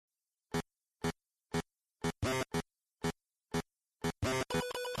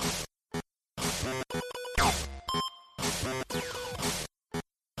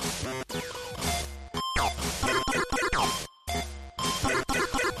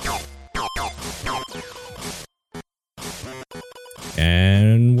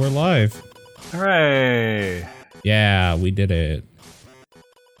And we're live. Hooray! Yeah, we did it.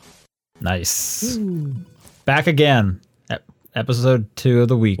 Nice. Back again. Episode 2 of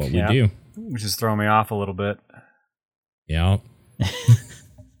the week. What we do. Which is throwing me off a little bit. Yeah.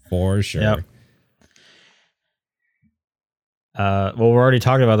 For sure. Yep. Well, we're already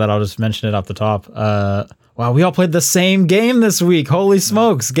talking about that. I'll just mention it off the top. Wow, we all played the same game this week. Holy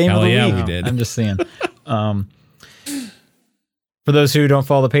smokes. Game of the week. We did. I'm just saying. For those who don't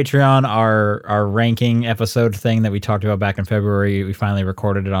follow the Patreon, our ranking episode thing that we talked about back in February, we finally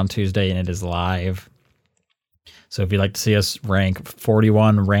recorded it on Tuesday and it is live. So if you'd like to see us rank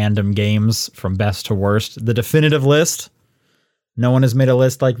 41 random games from best to worst, the definitive list. No one has made a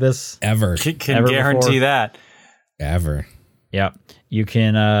list like this Ever. Can Ever guarantee before. that. Ever. Yeah, you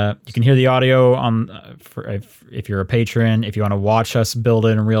can hear the audio on if you're a patron. If you want to watch us build it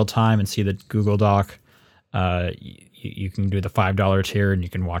in real time and see the Google Doc, you can do the $5 tier and you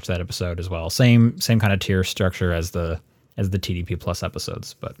can watch that episode as well. Same kind of tier structure as the TDP Plus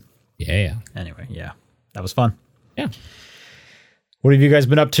episodes. But Yeah. anyway, yeah, that was fun. Yeah. What have you guys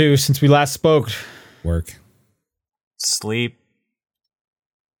been up to since we last spoke? Work. Sleep.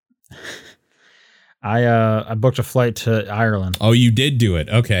 I booked a flight to Ireland. Oh, you did do it.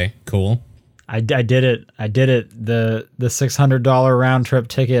 Okay, cool. I did it. The $600 round trip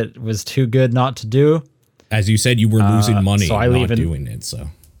ticket was too good not to do. As you said, you were losing money so I not leave in- doing it, so.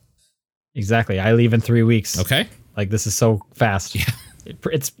 Exactly. I leave in 3 weeks. Okay. Like, this is so fast. Yeah.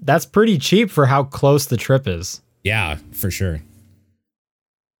 That's pretty cheap for how close the trip is. Yeah, for sure.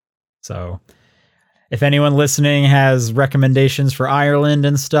 So if anyone listening has recommendations for Ireland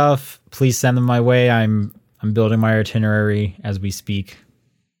and stuff, please send them my way. I'm building my itinerary as we speak.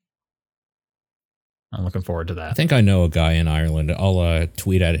 I'm looking forward to I that. think I know a guy in Ireland. I'll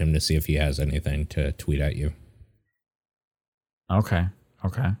tweet at him to see if he has anything to tweet at you. Okay.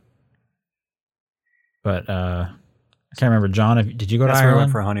 But I can't remember, John, did you go to That's where I went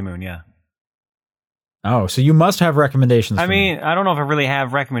Ireland? for a honeymoon, yeah. Oh, so you must have recommendations I for me. mean, I don't know if I really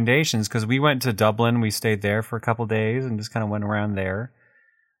have recommendations because we went to Dublin. We stayed there for a couple days and just kind of went around there.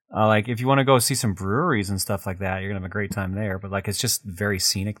 Like, if you want to go see some breweries and stuff like that, you're going to have a great time there. But, like, it's just very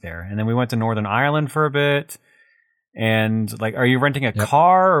scenic there. And then we went to Northern Ireland for a bit. And, like, are you renting a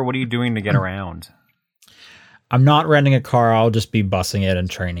car or what are you doing to get around? I'm not renting a car. I'll just be bussing it and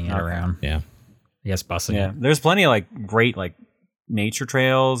training it around. Yeah. I guess bussing Yeah. it. There's plenty of, like, great, like, nature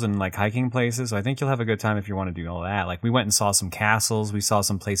trails and, like, hiking places. So I think you'll have a good time if you want to do all that. Like, we went and saw some castles. We saw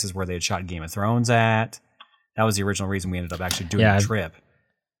some places where they had shot Game of Thrones at. That was the original reason we ended up actually doing the trip.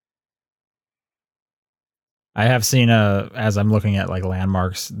 I have seen as I'm looking at like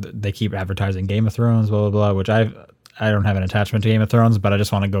landmarks, they keep advertising Game of Thrones, blah blah blah. Which I don't have an attachment to Game of Thrones, but I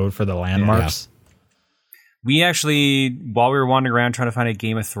just want to go for the landmarks. We actually, while we were wandering around trying to find a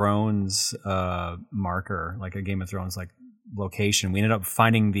Game of Thrones marker, like a Game of Thrones like location, we ended up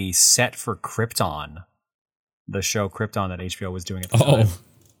finding the set for Krypton, the show Krypton that HBO was doing at the time. Oh,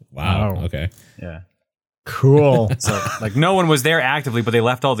 wow. Wow. Okay. Yeah. Cool. So like no one was there actively, but they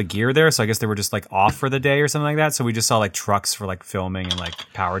left all the gear there. So I guess they were just like off for the day or something like that. So we just saw like trucks for like filming and like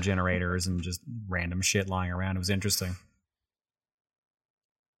power generators and just random shit lying around. It was interesting.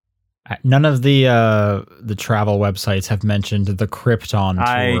 None of the travel websites have mentioned the Krypton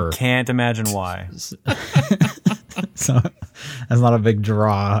tour. I can't imagine why. So that's not a big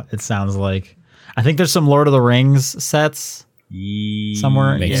draw. It sounds like. I think there's some Lord of the Rings sets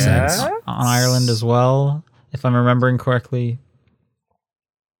somewhere Makes in- sense. on Ireland as well, if I'm remembering correctly.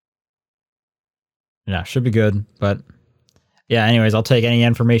 Yeah, should be good. But yeah, anyways, I'll take any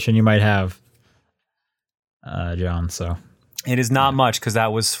information you might have, John. So It is not much because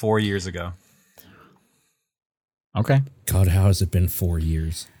that was 4 years ago. okay. God, how has it been 4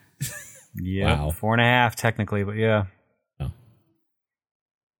 years? Yeah, Wow. 4.5 technically, but yeah.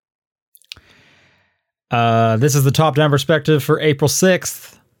 This is the top down perspective for April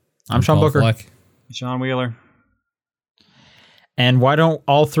 6th. I'm Sean Paul Booker. Fleck. Sean Wheeler. And why don't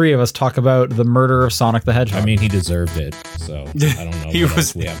all three of us talk about the murder of Sonic the Hedgehog? I mean, he deserved it, so I don't know He what was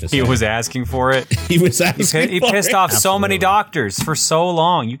else we have to say. he was asking for it. He was asking He for pissed it. off so many Absolutely. doctors for so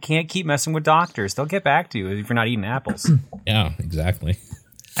long. You can't keep messing with doctors. They'll get back to you if you're not eating apples. Yeah, exactly.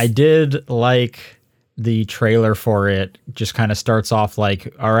 I did like the trailer for it. Just kind of starts off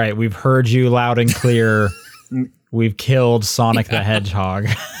like, all right, we've heard you loud and clear. We've killed Sonic the Hedgehog.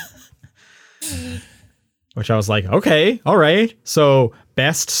 Which I was like, okay, all right. So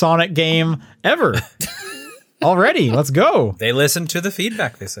best Sonic game ever. Already, let's go. They listened to the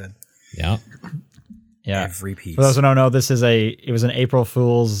feedback, they said. Yeah. Yeah. Every piece. For those who don't know, it was an April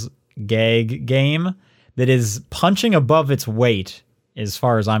Fool's gag game that is punching above its weight as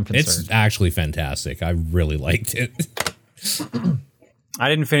far as I'm concerned. It's actually fantastic. I really liked it. I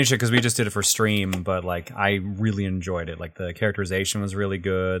didn't finish it because we just did it for stream, but like I really enjoyed it. Like the characterization was really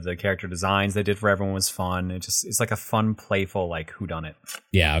good. The character designs they did for everyone was fun. It's like a fun, playful like whodunit.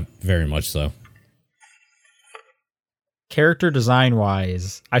 Yeah, very much so. Character design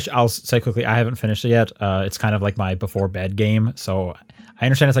wise, I'll say quickly, I haven't finished it yet. It's kind of like my before bed game, so I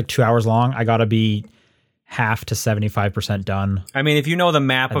understand it's like 2 hours long. I gotta be half to 75% done. I mean, if you know the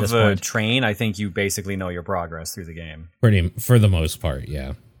map of the point. train, I think you basically know your progress through the game. For the most part,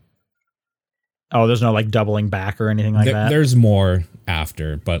 yeah. Oh, there's no like doubling back or anything like that. There's more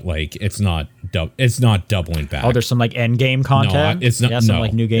after, but like it's not doubling back. Oh, there's some like end game content. No, it's not. Yeah, some no,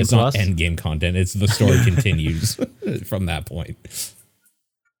 like new game it's plus. not end game content. It's the story continues from that point,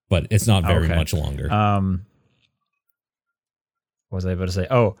 but it's not very much longer. What was I about to say?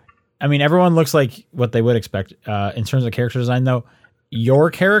 Oh, I mean, everyone looks like what they would expect. In terms of character design, though, your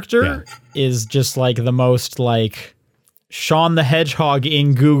character is just like the most like Shaun the Hedgehog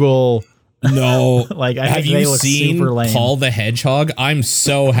in Google. No, like I have think you they look seen super lame. Paul the Hedgehog? I'm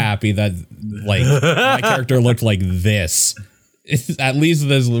so happy that like my character looked like this. At least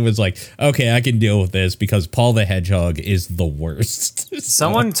this was like, okay, I can deal with this because Paul the Hedgehog is the worst.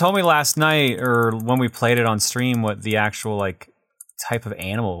 Someone told me last night or when we played it on stream what the actual like type of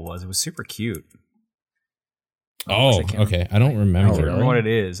animal it was. It was super cute. Oh, okay. I don't remember. I can't remember what it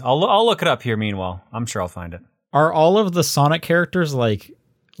is. I'll look it up here. Meanwhile, I'm sure I'll find it. Are all of the Sonic characters like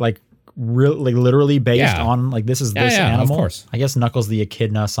literally based on like this is this animal? Of course. I guess Knuckles the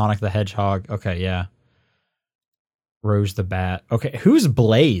Echidna, Sonic the Hedgehog. Okay, yeah. Rose the Bat. Okay, who's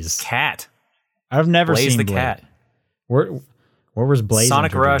Blaze? Cat. I've never Blaze seen the Blaze. cat. Where was Blaze?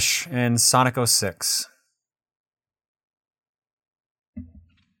 Sonic introduced? Rush and Sonic 06.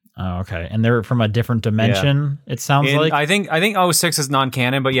 Oh, okay. And they're from a different dimension, it sounds like. I think 06 is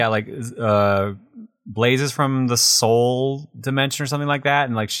non-canon, but yeah, like Blaze is from the Soul dimension or something like that,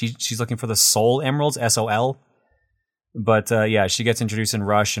 and like she's looking for the Soul Emeralds, SOL. But yeah, she gets introduced in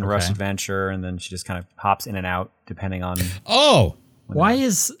Rush and Rush Adventure, and then she just kind of hops in and out depending on. Oh, why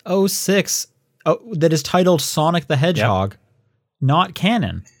is 06 that is titled Sonic the Hedgehog not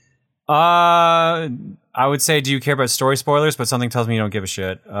canon? I would say, do you care about story spoilers? But something tells me you don't give a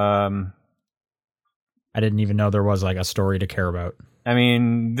shit. I didn't even know there was like a story to care about. I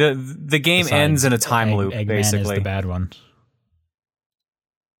mean, the game Besides, ends in a time loop, Eggman basically. is the bad one.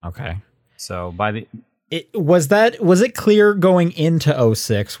 Okay. So by the was it clear going into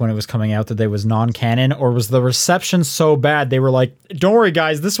 06 when it was coming out that they was non-canon, or was the reception so bad they were like, "Don't worry,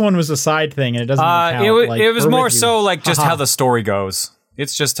 guys, this one was a side thing and it doesn't count." It was more so like just how the story goes.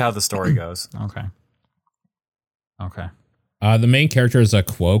 It's just how the story goes. Okay. The main character is a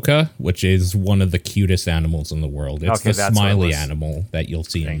quokka, which is one of the cutest animals in the world. It's the smiley animal that you'll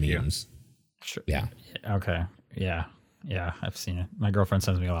see in memes. Sure. Yeah. Okay. Yeah, I've seen it. My girlfriend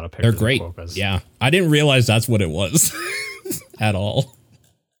sends me a lot of pictures. They're great. Of quokkas. Yeah. I didn't realize that's what it was at all.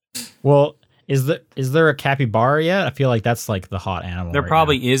 Well, is there a capybara yet? I feel like that's like the hot animal. There right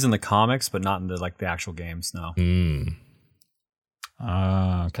probably now. is in the comics, but not in the actual games. No.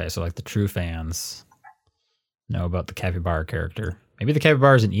 Okay, so like the true fans know about the capybara character. Maybe the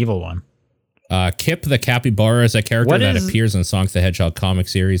capybara is an evil one. Kip the capybara is a character that is- appears in Sonic the Hedgehog comic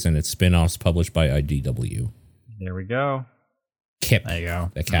series and its spin-offs published by IDW. There we go. Kip, There you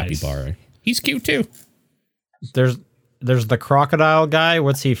go. the capybara. Nice. He's cute too. There's the crocodile guy.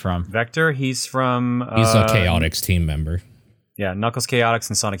 What's he from? Vector, he's from... He's a Chaotix team member. Yeah, Knuckles Chaotix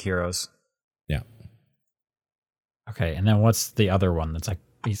and Sonic Heroes. Yeah. Okay, and then what's the other one that's like,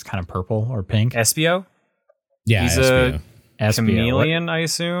 he's kind of purple or pink? Espio? Yeah, He's Espio. Espio. Chameleon, I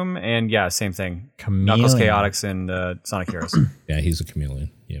assume. And yeah, same thing. Chameleon. Knuckles Chaotix and Sonic Heroes. Yeah, he's a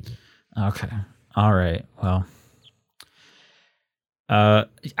chameleon. Yep. Okay. All right. Well.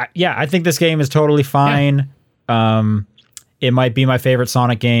 Yeah, I think this game is totally fine. Yeah. It might be my favorite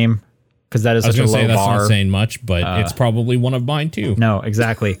Sonic game because that is such a low that's bar. not saying much, but it's probably one of mine too. No,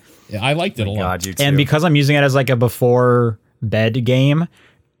 exactly. Yeah, I liked it a lot. God, you too. And because I'm using it as like a before bed game,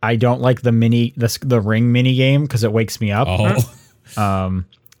 I don't like the ring mini game because it wakes me up. Oh.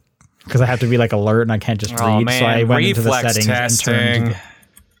 Because I have to be like alert and I can't just read. Oh, man. So I went into the Reflex settings testing.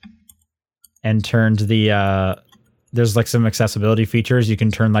 and turned the there's like some accessibility features. You can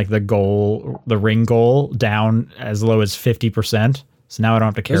turn like the ring goal down as low as 50%. So now I don't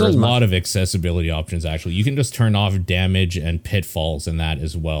have to care There's as a much. lot of accessibility options actually. You can just turn off damage and pitfalls in that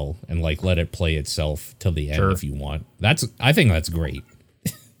as well and like let it play itself till the end if you want. I think that's great.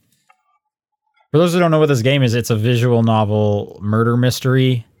 For those who don't know what this game is, it's a visual novel murder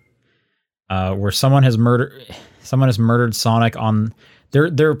mystery where someone has murdered. someone has murdered Sonic on.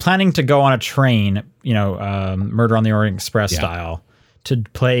 They're planning to go on a train, Murder on the Orient Express style, to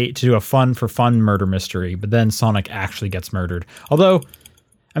do a fun murder mystery. But then Sonic actually gets murdered. Although,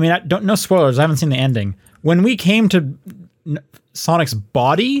 I mean, no spoilers. I haven't seen the ending. When we came to Sonic's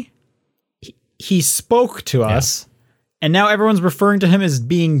body, he spoke to us, and now everyone's referring to him as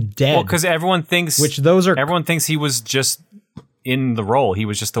being dead. Well, because everyone thinks everyone thinks he was just in the role. He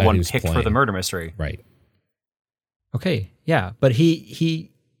was just the one picked for the murder mystery. Right. Okay, yeah, but he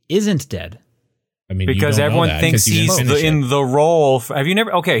isn't dead. I mean, because everyone thinks he's in the role. Have you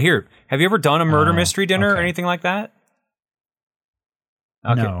ever done a murder mystery dinner or anything like that?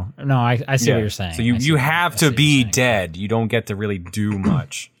 Okay. No, I see what you're saying. So you have to be dead. You don't get to really do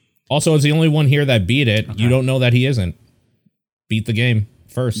much. Also, as the only one here that beat it, you don't know that he isn't. Beat the game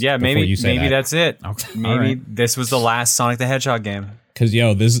first. Yeah, maybe that's it. Okay. Maybe this was the last Sonic the Hedgehog game. Because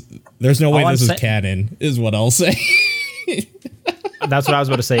there's no way this is canon, is what I'll say. That's what I was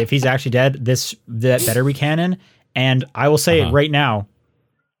about to say. If he's actually dead, that better be canon. And I will say it right now.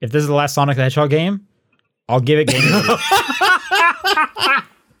 If this is the last Sonic the Hedgehog game, I'll give it Game of the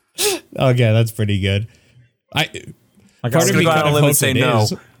Year. Okay, that's pretty good. Part of me kind of hopes it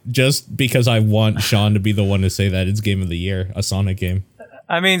is, just because I want Sean to be the one to say that it's Game of the Year, a Sonic game.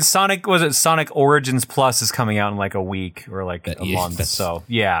 I mean, Sonic Origins Plus is coming out in like a week or like a month. So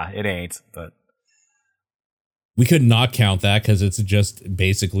yeah, it ain't. But we could not count that because it's just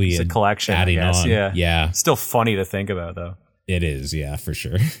basically a collection. Adding I guess. on. Yeah. Still funny to think about though. It is, yeah, for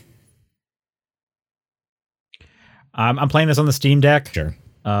sure. I'm playing this on the Steam Deck, Sure.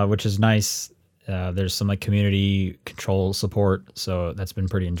 Which is nice. There's some like community control support, so that's been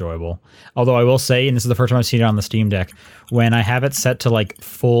pretty enjoyable. Although I will say, and this is the first time I've seen it on the Steam Deck, when I have it set to like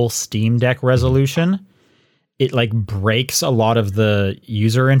full Steam Deck resolution, it like breaks a lot of the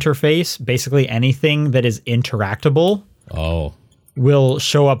user interface. Basically, anything that is interactable will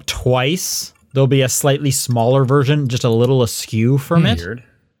show up twice. There'll be a slightly smaller version, just a little askew from it. Weird.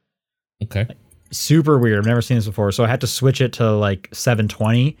 Okay. Super weird. I've never seen this before, so I had to switch it to like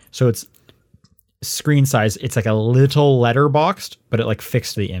 720. So it's screen size. It's like a little letterboxed, but it like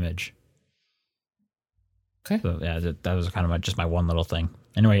fixed the image. Okay. So yeah, that was kind of just my one little thing.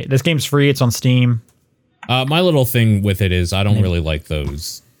 Anyway, this game's free. It's on Steam. My little thing with it is I don't really like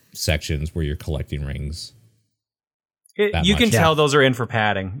those sections where you're collecting rings. You can tell those are in for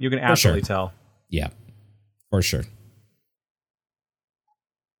padding. You can absolutely tell. Yeah, for sure.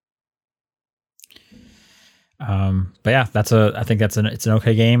 But yeah, I think it's an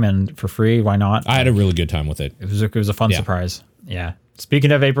okay game, and for free, why not? I had a really good time with it. It was a fun surprise. Yeah.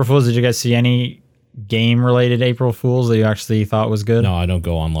 Speaking of April Fools, did you guys see any game related April Fools that you actually thought was good? No, I don't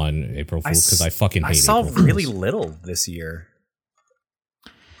go online April Fools because I fucking hate April Fools. I saw really little this year.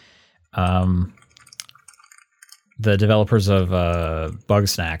 The developers of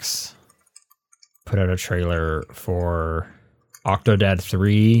Bugsnax put out a trailer for Octodad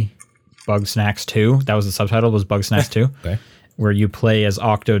 3, Bugsnax 2. That was the subtitle, was Bugsnax 2. Okay. Where you play as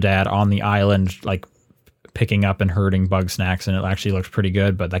Octodad on the island, like picking up and herding Bugsnax, and it actually looks pretty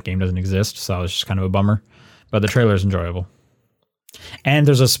good, but that game doesn't exist, so it was just kind of a bummer. But the trailer is enjoyable. And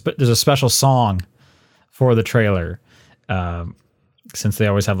there's a special song for the trailer, since they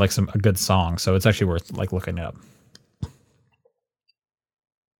always have like a good song, so it's actually worth like looking it up.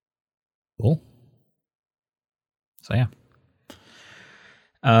 Cool. So yeah.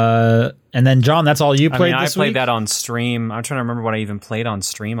 And then John, that's all you played this week? I played that on stream. I'm trying to remember what I even played on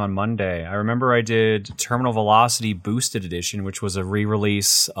stream on Monday. I remember I did Terminal Velocity Boosted Edition, which was a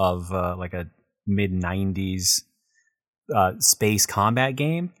re-release of like a mid-90s space combat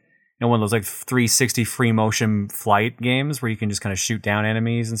game. You know, one of those like 360 free motion flight games where you can just kind of shoot down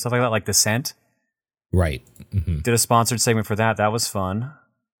enemies and stuff like that, like Descent. Right. Mm-hmm. Did a sponsored segment for that. That was fun.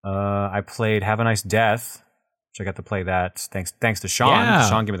 I played Have a Nice Death, which I got to play that thanks to Sean. Yeah.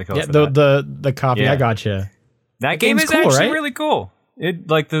 Sean gave me the code for that. The copy. Yeah. I got you. That game is cool, actually really cool. It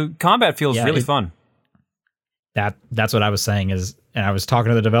like the combat feels really fun. That's what I was saying is, and I was talking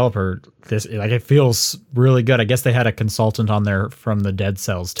to the developer. It feels really good. I guess they had a consultant on there from the Dead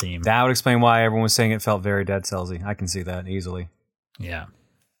Cells team. That would explain why everyone was saying it felt very Dead Cellsy. I can see that easily. Yeah.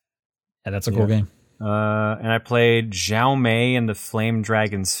 Yeah, that's a cool game. And I played Zhao Mei and the Flame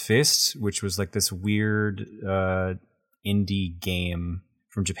Dragon's Fist, which was like this weird indie game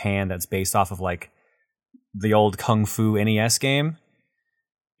from Japan that's based off of like the old Kung Fu NES game.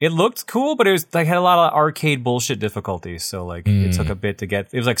 It looked cool, but it was like had a lot of arcade bullshit difficulties. So like it took a bit to get.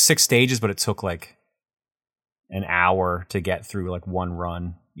 It was like 6 stages, but it took like an hour to get through like one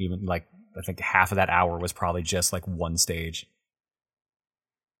run. Even like I think half of that hour was probably just like one stage.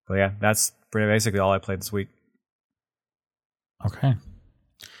 But yeah, that's basically all I played this week. Okay.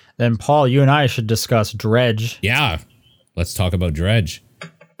 Then, Paul, you and I should discuss Dredge. Yeah. Let's talk about Dredge.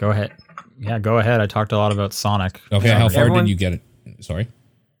 Go ahead. Yeah, go ahead. I talked a lot about Sonic. Okay, how far did you get it? Sorry?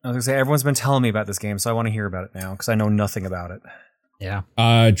 I was going to say, everyone's been telling me about this game, so I want to hear about it now, because I know nothing about it.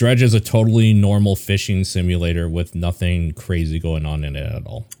 Yeah. Dredge is a totally normal fishing simulator with nothing crazy going on in it at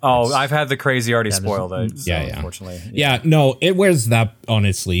all. Oh, I've had the crazy already spoiled. Yeah. Unfortunately. Yeah, no, it wears that on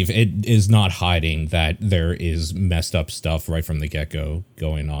its sleeve. It is not hiding that there is messed up stuff right from the get-go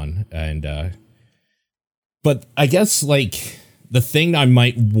going on. And, but I guess, like, the thing I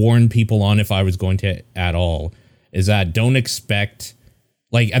might warn people on if I was going to at all is that don't expect...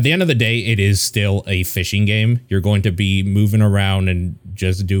 Like, at the end of the day, it is still a fishing game. You're going to be moving around and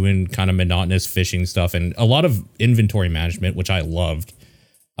just doing kind of monotonous fishing stuff and a lot of inventory management, which I loved.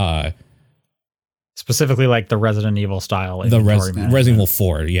 Specifically, like the Resident Evil style. The Resident Evil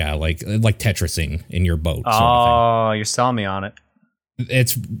 4, yeah, like Tetrising in your boat. Sort of thing. You're selling me on it.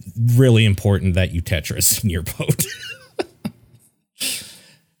 It's really important that you Tetris in your boat.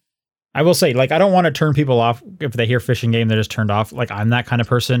 I will say, like, I don't want to turn people off if they hear fishing game, they're just turned off. Like, I'm that kind of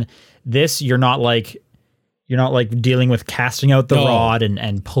person. This, you're not like dealing with casting out the rod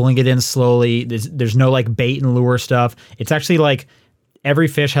and pulling it in slowly. There's no like bait and lure stuff. It's actually like every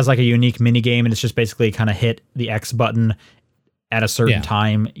fish has like a unique mini game, and it's just basically kind of hit the X button at a certain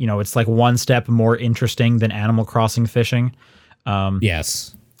time. You know, it's like one step more interesting than Animal Crossing fishing.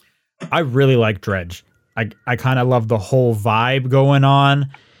 Yes. I really like Dredge. I kind of love the whole vibe going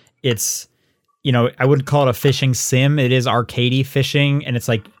on. It's, you know, I wouldn't call it a fishing sim. It is arcadey fishing, and it's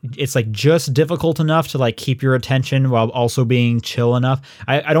like just difficult enough to like keep your attention while also being chill enough.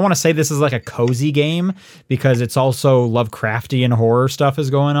 I don't want to say this is like a cozy game because it's also Lovecrafty and horror stuff is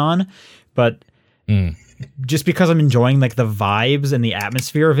going on, but just because I'm enjoying like the vibes and the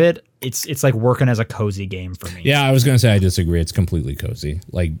atmosphere of it, it's like working as a cozy game for me. Yeah, I was gonna say I disagree. It's completely cozy.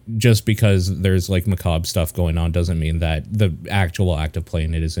 Like, just because there's like macabre stuff going on doesn't mean that the actual act of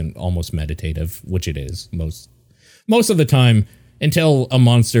playing it isn't almost meditative, which it is most of the time, until a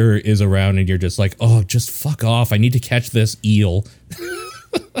monster is around and you're just like, oh, just fuck off. I need to catch this eel.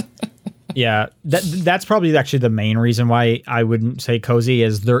 Yeah, that's probably actually the main reason why I wouldn't say cozy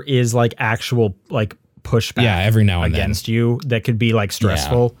is there is like actual like pushback every now and against you that could be like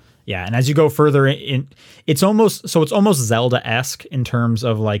stressful. Yeah, and as you go further in, it's almost Zelda-esque in terms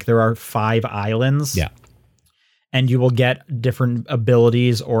of like there are 5 islands. Yeah. And you will get different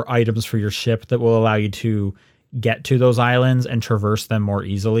abilities or items for your ship that will allow you to get to those islands and traverse them more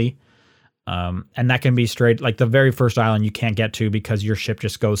easily. And that can be straight, like the very first island you can't get to because your ship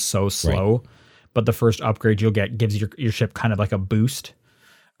just goes so slow. Right. But the first upgrade you'll get gives your ship kind of like a boost.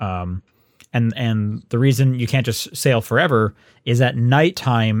 And the reason you can't just sail forever is at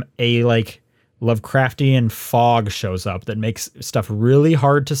nighttime, a like Lovecraftian fog shows up that makes stuff really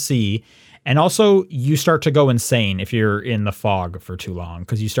hard to see. And also you start to go insane if you're in the fog for too long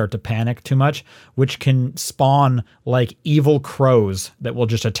because you start to panic too much, which can spawn like evil crows that will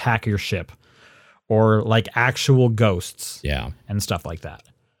just attack your ship or like actual ghosts. Yeah. And stuff like that.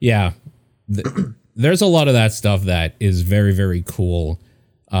 Yeah. There's a lot of that stuff that is very, very cool.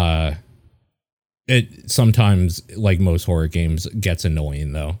 It sometimes, like most horror games, gets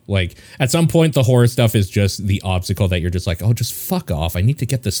annoying though. Like at some point, the horror stuff is just the obstacle that you're just like, oh, just fuck off. I need to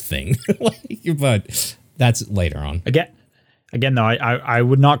get this thing. But that's later on. Again, though, I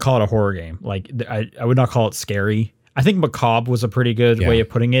would not call it a horror game. Like I would not call it scary. I think macabre was a pretty good way of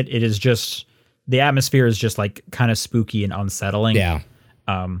putting it. It is just the atmosphere is just like kind of spooky and unsettling. Yeah.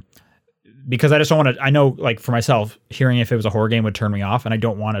 Because I just don't want to, I know like for myself, hearing if it was a horror game would turn me off, and I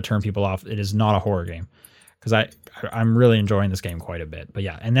don't want to turn people off. It is not a horror game because I'm really enjoying this game quite a bit. But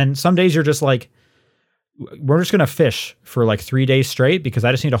yeah, and then some days you're just like, we're just going to fish for like 3 days straight because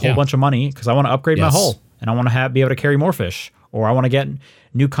I just need a whole bunch of money because I want to upgrade my hull and I want to be able to carry more fish, or I want to get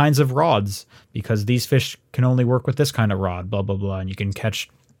new kinds of rods because these fish can only work with this kind of rod, blah, blah, blah. And you can catch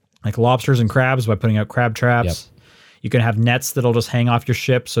like lobsters and crabs by putting out crab traps. Yep. You can have nets that'll just hang off your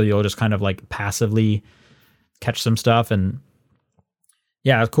ship, so you'll just kind of like passively catch some stuff. And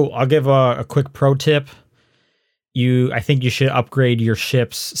yeah, cool. I'll give a quick pro tip. I think you should upgrade your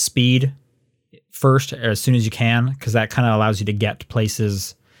ship's speed first as soon as you can, because that kind of allows you to get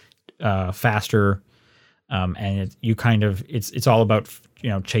places faster. And it's all about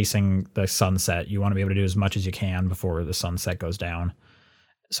chasing the sunset. You want to be able to do as much as you can before the sunset goes down.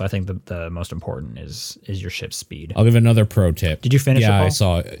 So I think the most important is your ship's speed. I'll give another pro tip. Did you finish it, Paul? I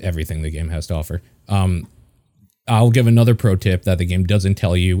saw everything the game has to offer. I'll give another pro tip that the game doesn't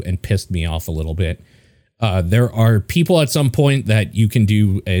tell you and pissed me off a little bit. There are people at some point that you can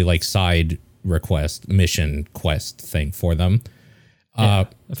do a like side mission quest thing for them. A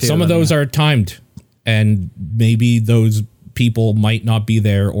few Some of them, those are timed, and maybe those people might not be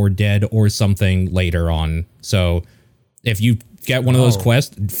there or dead or something later on. So if you get one of those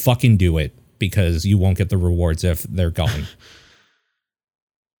quests, fucking do it, because you won't get the rewards if they're gone.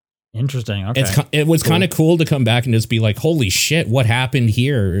 Interesting. Okay. It was kind of cool to come back and just be like, holy shit, what happened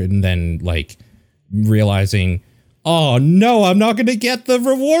here? And then like realizing, oh no, I'm not going to get the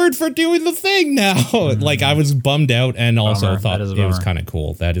reward for doing the thing now. Like I was bummed out, and also thought it was kind of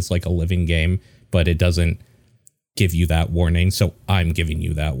cool. That is like a living game, but it doesn't give you that warning. So I'm giving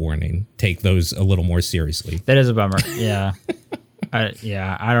you that warning. Take those a little more seriously. That is a bummer. Yeah.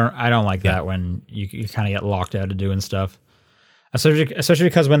 I don't like that when you kind of get locked out of doing stuff. Especially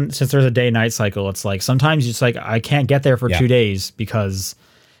because since there's a day-night cycle, it's like sometimes it's like I can't get there for 2 days because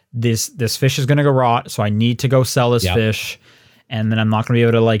this fish is going to go rot, so I need to go sell this fish, and then I'm not going to be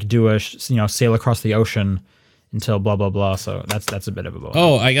able to like do a sail across the ocean until blah blah blah. So that's a bit of a bummer.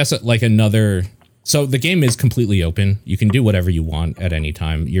 Oh, I guess like another. So the game is completely open. You can do whatever you want at any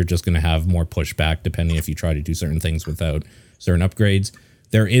time. You're just going to have more pushback depending if you try to do certain things without certain upgrades.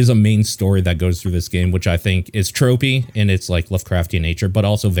 There is a main story that goes through this game, which I think is tropey in its like Lovecraftian nature, but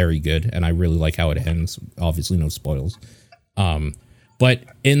also very good. And I really like how it ends. Obviously, no spoils. But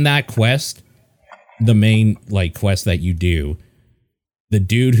in that quest, the main like quest that you do, the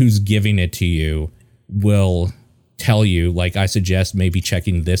dude who's giving it to you will tell you, like, I suggest maybe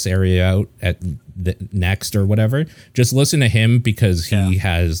checking this area out at the next or whatever. Just listen to him because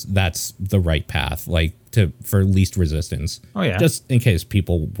that's the right path, like for least resistance. Oh yeah. Just in case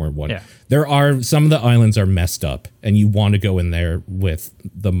people were wondering. Yeah. There are some of the islands are messed up, and you want to go in there with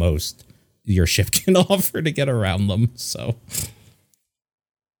the most your ship can offer to get around them. So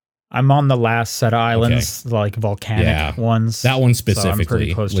I'm on the last set of islands, like volcanic ones. That one specifically so I'm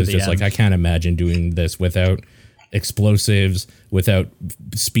pretty close was to the just end. like, I can't imagine doing this without explosives, without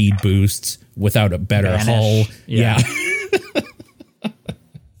speed boosts, without a better hull. Yeah.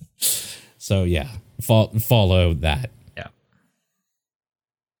 So yeah, follow that. Yeah.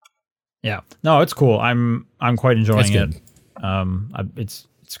 Yeah. No, it's cool. I'm quite enjoying it. It's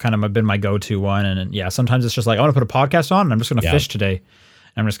kind of been my go-to one, and yeah, sometimes it's just like I want to put a podcast on, and I'm just going to fish today.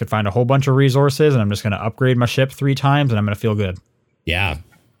 I'm just going to find a whole bunch of resources, and I'm just going to upgrade my ship 3 times, and I'm going to feel good. Yeah.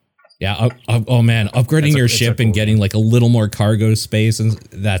 Yeah. Oh man, upgrading your ship and getting like a little more cargo space, and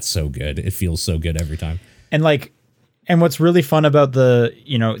that's so good. It feels so good every time. And what's really fun about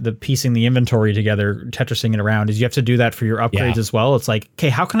the piecing the inventory together, Tetrising it around, is you have to do that for your upgrades as well. It's like, okay,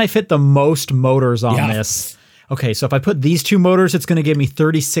 how can I fit the most motors on this? Okay, so if I put these 2 motors, it's going to give me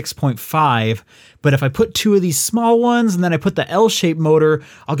 36.5. But if I put 2 of these small ones and then I put the L-shaped motor,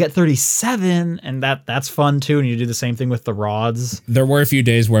 I'll get 37. And that's fun too. And you do the same thing with the rods. There were a few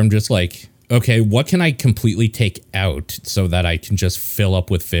days where I'm just like, okay, what can I completely take out so that I can just fill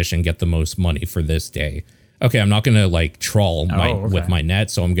up with fish and get the most money for this day? Okay, I'm not going to like trawl with my net,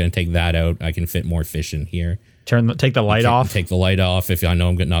 so I'm going to take that out. I can fit more fish in here. Take the light off. Take the light off if I know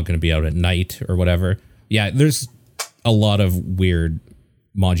I'm not going to be out at night or whatever. Yeah, there's a lot of weird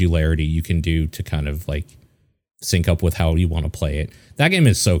modularity you can do to kind of like sync up with how you want to play it. That game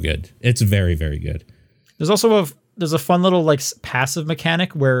is so good. It's very, very good. There's also a fun little like passive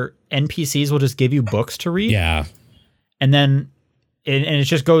mechanic where NPCs will just give you books to read. Yeah. And then it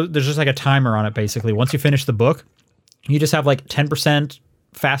just goes, there's just like a timer on it basically. Once you finish the book, you just have like 10%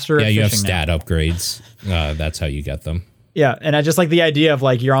 faster. Yeah, you have stat upgrades. That's how you get them. Yeah, and I just like the idea of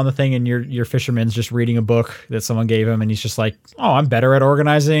like you're on the thing and your fisherman's just reading a book that someone gave him, and he's just like, "Oh, I'm better at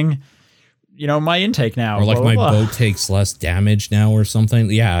organizing, my intake now." Or like my boat takes less damage now or something.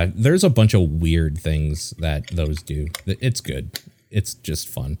 Yeah, there's a bunch of weird things that those do. It's good. It's just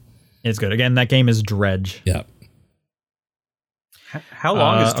fun. It's good. Again, that game is Dredge. Yeah. How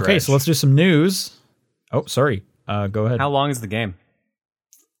long is Dredge? Okay, so let's do some news. Oh, sorry. Go ahead. How long is the game?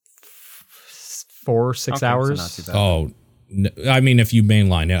 4-6 hours. So not too bad. Oh. I mean, if you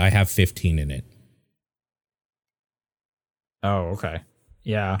mainline it, I have 15 in it. Oh, okay.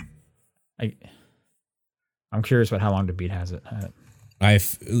 Yeah. I'm curious about how long to beat has it.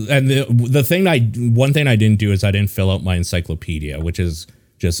 The one thing I didn't do is I didn't fill out my encyclopedia, which is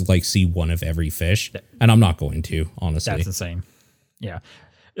just like see one of every fish, and I'm not going to, honestly. That's insane. Yeah.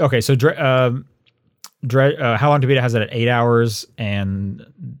 Okay, so how long to beat it has it at 8 hours, and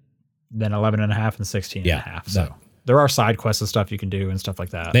then 11 and a half and 16 and a half. So there are side quests and stuff you can do and stuff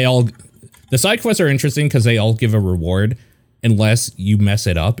like that. The side quests are interesting because they all give a reward unless you mess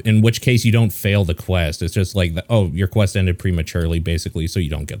it up, in which case you don't fail the quest. It's just like, your quest ended prematurely, basically, so you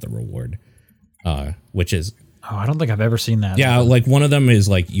don't get the reward, which is Oh, I don't think I've ever seen that. Yeah, like one of them is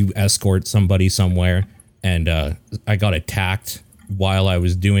like you escort somebody somewhere, and I got attacked while I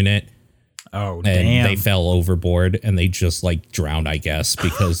was doing it. Oh, And damn. they fell overboard and they just like drowned, I guess,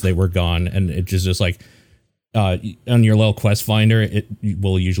 because they were gone. And it just like on your little quest finder, it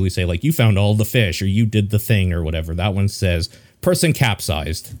will usually say like you found all the fish or you did the thing or whatever. That one says person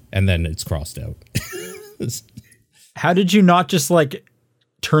capsized and then it's crossed out. How did you not just like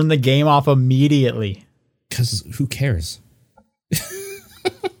turn the game off immediately? Because who cares?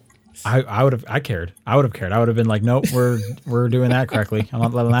 I would have. I cared. I would have cared. I would have been like, nope, we're doing that correctly. I'm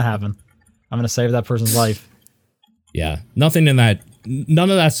not letting that happen. I'm going to save that person's life. Yeah, nothing in that. None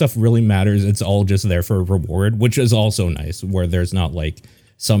of that stuff really matters. It's all just there for a reward, which is also nice, where there's not like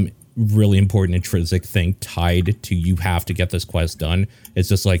some really important intrinsic thing tied to you have to get this quest done. It's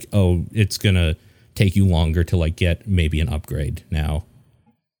just like, oh, it's going to take you longer to like get maybe an upgrade now.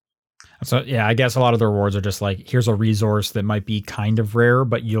 So yeah, I guess a lot of the rewards are just like, here's a resource that might be kind of rare,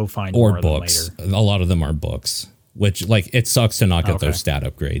 but you'll find more Or of them books. later. A lot of them are books, which like it sucks to not get Okay. those stat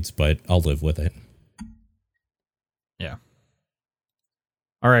upgrades, but I'll live with it. Yeah.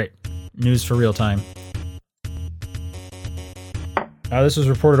 All right. News for real time. This was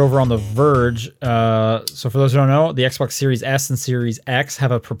reported over on The Verge. So for those who don't know, the Xbox Series S and Series X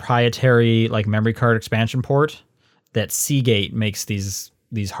have a proprietary like memory card expansion port that Seagate makes these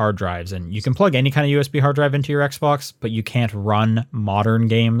hard drives, and you can plug any kind of USB hard drive into your Xbox, but you can't run modern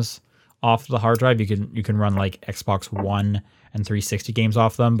games off the hard drive. You can run like Xbox One and 360 games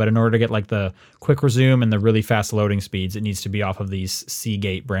off them, but in order to get like the quick resume and the really fast loading speeds, it needs to be off of these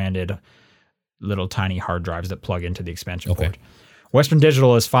Seagate branded little tiny hard drives that plug into the expansion port. Western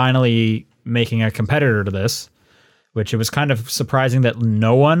Digital is finally making a competitor to this, which it was kind of surprising that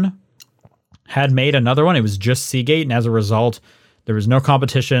no one had made another one. It was just Seagate, and as a result, there was no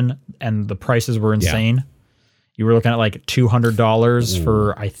competition and the prices were insane. Yeah. You were looking at like $200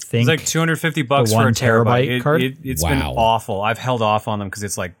 for, I think, it's like $250 for a terabyte card. It's been awful. I've held off on them because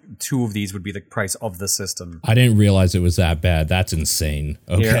it's like 2 of these would be the price of the system. I didn't realize it was that bad. That's insane.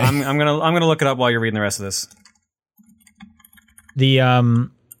 Okay, here, I'm gonna look it up while you're reading the rest of this. It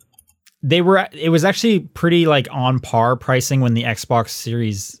was actually pretty like on par pricing when the Xbox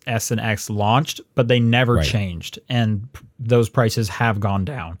Series S and X launched, but they never changed, and those prices have gone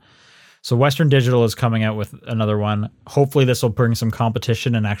down. So Western Digital is coming out with another one. Hopefully this will bring some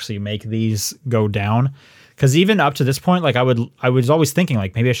competition and actually make these go down. Because even up to this point, like I was always thinking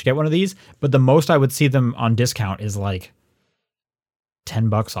like maybe I should get one of these, but the most I would see them on discount is like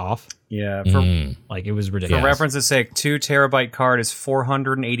 $10 off. Yeah, like it was ridiculous. For reference's sake, 2 terabyte card is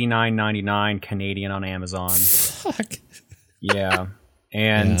 $489.99 Canadian on Amazon. Fuck. Yeah.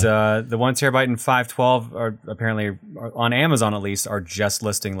 And the 1 terabyte and 512 are apparently on Amazon at least are just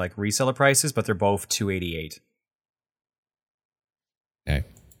listing like reseller prices, but they're both $288. Okay.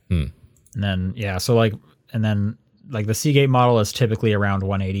 And then the Seagate model is typically around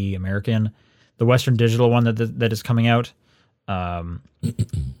 $180 American. The Western Digital one that is coming out for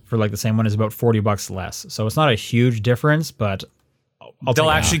like the same one is about $40 less. So it's not a huge difference, but they'll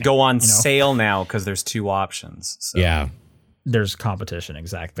actually go on sale now because there's 2 options. So. Yeah. There's competition,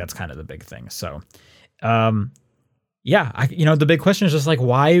 exact. That's kind of the big thing. So, the big question is just like,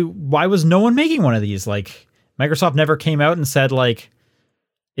 why was no one making one of these? Like, Microsoft never came out and said like,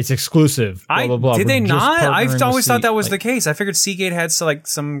 it's exclusive. Blah, blah, blah. Did they not? I've always thought that was like, the case. I figured Seagate had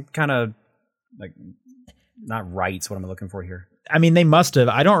some kind of like, not rights. What am I looking for here? I mean, they must have.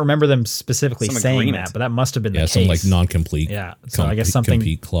 I don't remember them specifically saying agreement. that, but that must have been the case. Some like non-complete. Yeah. So I guess something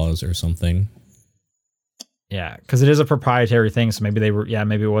compete clause or something. Yeah, because it is a proprietary thing, so maybe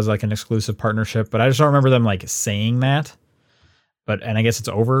maybe it was like an exclusive partnership, but I just don't remember them like saying that. And I guess it's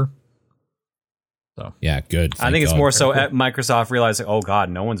over. So yeah, good. I think it's more so at Microsoft realizing, oh god,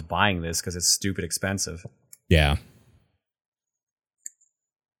 no one's buying this because it's stupid expensive. Yeah.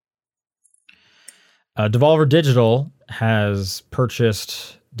 Devolver Digital has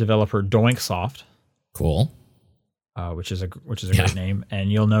purchased developer Doinksoft. Cool. Which is a great name,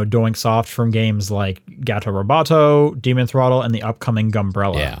 and you'll know Doinksoft from games like Gato Roboto, Demon Throttle, and the upcoming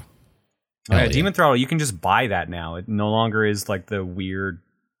Gumbrella. Yeah. Demon Throttle, you can just buy that now. It no longer is like the weird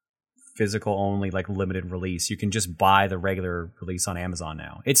physical only like limited release. You can just buy the regular release on Amazon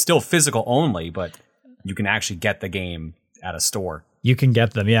now. It's still physical only, but you can actually get the game at a store. You can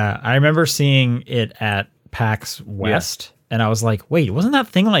get them, yeah. I remember seeing it at PAX West, and I was like, wait, wasn't that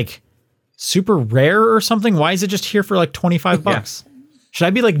thing like super rare or something? Why is it just here for like $25? Yeah. Should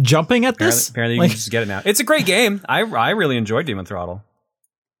I be like jumping at this? Apparently you like, can just get it now. It's a great game. I really enjoyed Demon Throttle.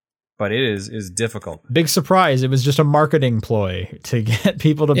 but it is difficult. Big surprise! It was just a marketing ploy to get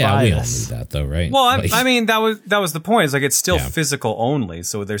people to buy we all this. knew that though, right? Well, Like, I mean that was the point. It's like it's still Yeah. physical only,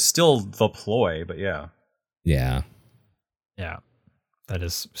 so there's still the ploy. But yeah, yeah. Yeah, that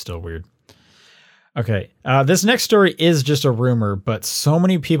is still weird. Okay, this next story is just a rumor, but so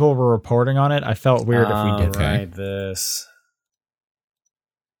many people were reporting on it. I felt weird if we did. Okay. Right, this.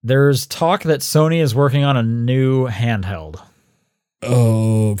 There's talk that Sony is working on a new handheld.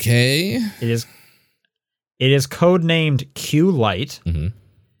 Okay. It is codenamed Q Lite. Mm-hmm.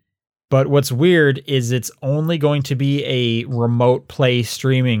 But what's weird is it's only going to be a remote play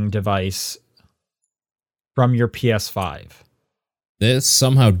streaming device from your PS5. This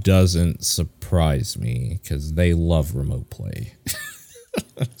somehow doesn't surprise me because they love remote play.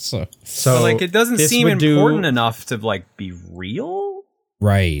 so But like it doesn't this seem would do- important enough to like be real.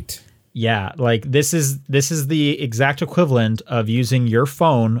 right. Yeah, like this is the exact equivalent of using your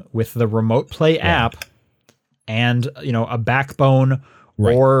phone with the remote play app and, a backbone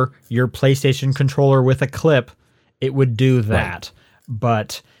Right. or your PlayStation controller with a clip. It would do that.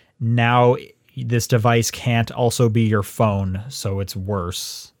 But now this device can't also be your phone, so it's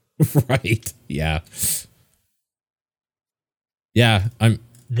worse. Right. Yeah. Yeah.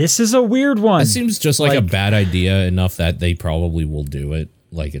 This is a weird one. It seems just like a bad idea enough that they probably will do it.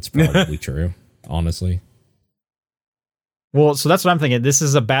 Like it's probably true, honestly. Well, so that's what I'm thinking. This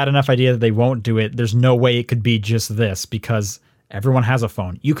is a bad enough idea that they won't do it. There's no way it could be just this because everyone has a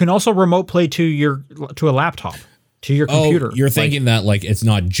phone. You can also remote play to a laptop, to your computer. Oh, you're thinking that like it's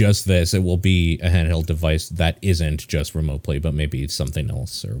not just this, it will be a handheld device that isn't just remote play, but maybe it's something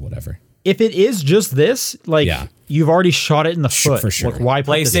else or whatever. If it is just this, you've already shot it in the foot. For sure. Like, why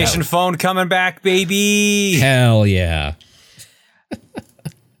put this PlayStation out? phone coming back, baby. Hell yeah.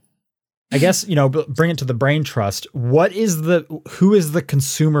 I guess, bring it to the brain trust. Who is the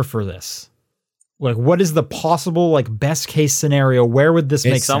consumer for this? Like, what is the possible, best case scenario? Where would this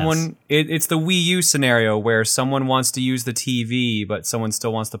make sense? It's the Wii U scenario where someone wants to use the TV, but someone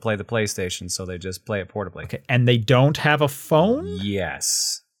still wants to play the PlayStation, so they just play it portably. Okay, and they don't have a phone?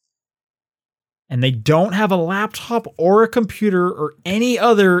 Yes. And they don't have a laptop or a computer or any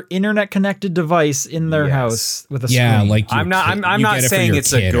other internet-connected device in their house with a screen. Like I'm not saying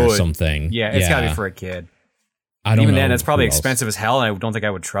it's a or good something. Yeah, it's gotta be for a kid. I don't Even know. then, it's probably who else. expensive as hell, and I don't think I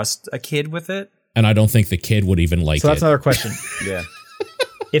would trust a kid with it. And I don't think the kid would even like So that's it. another question. Yeah.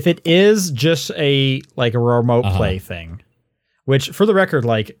 If it is just a remote play thing, which for the record,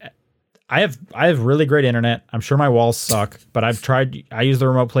 I have really great internet. I'm sure my walls suck, but I use the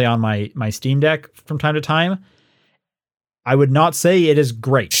remote play on my Steam Deck from time to time. I would not say it is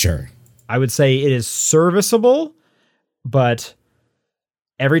great. Sure. I would say it is serviceable, but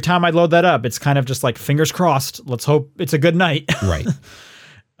every time I load that up, it's kind of just like fingers crossed. Let's hope it's a good night. Right.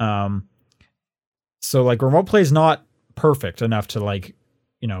 So remote play is not perfect enough to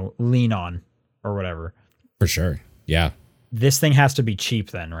lean on or whatever. For sure. Yeah. This thing has to be cheap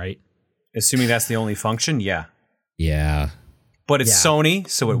then, right? Assuming that's the only function, yeah. Yeah. But it's Sony,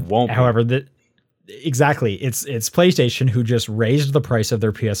 so it won't be. However, exactly. It's PlayStation who just raised the price of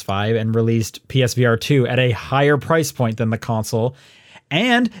their PS5 and released PSVR 2 at a higher price point than the console.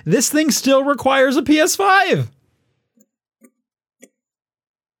 And this thing still requires a PS5.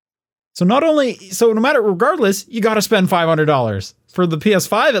 So regardless, you got to spend $500 for the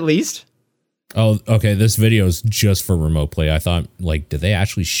PS5 at least. Oh, okay. This video is just for remote play. I thought, did they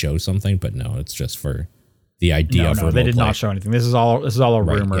actually show something? But no, it's just for the idea of remote they did play. not show anything. This is all a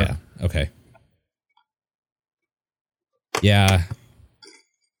Right, rumor. Yeah. Okay. Yeah.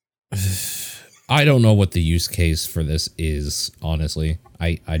 I don't know what the use case for this is, honestly.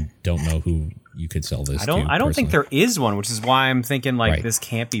 I don't know who you could sell this to. I don't think personally. there is one, which is why I'm thinking Right. this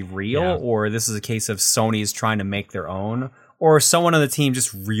can't be real, Yeah. or this is a case of Sony's trying to make their own, or someone on the team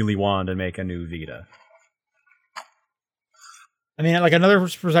just really wanted to make a new Vita. I mean, another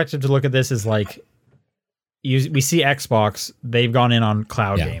perspective to look at this is we see Xbox, they've gone in on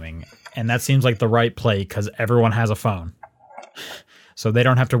cloud gaming, and that seems like the right play because everyone has a phone. So they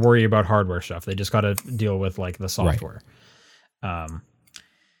don't have to worry about hardware stuff. They just got to deal with the software.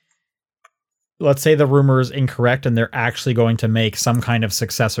 Let's say the rumor is incorrect and they're actually going to make some kind of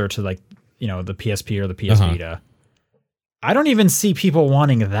successor to the PSP or the PS Vita. I don't even see people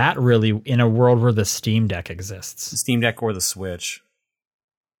wanting that really in a world where the Steam Deck exists. The Steam Deck or the Switch.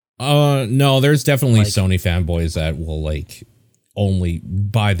 No, there's definitely Sony fanboys that will only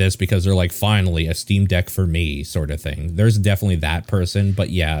buy this because they're finally a Steam Deck for me sort of thing. There's definitely that person,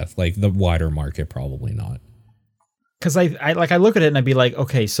 but yeah, the wider market probably not. Because I look at it and I'd be like,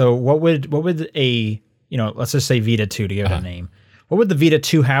 okay, so what would a let's just say Vita 2 to give it a name. what would the Vita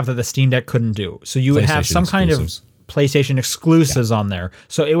 2 have that the Steam Deck couldn't do? So you would have some kind of PlayStation exclusives on there.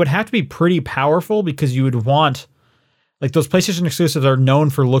 So it would have to be pretty powerful because you would want, like, those PlayStation exclusives are known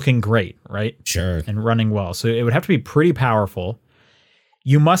for looking great, right? Sure. And running well. So it would have to be pretty powerful.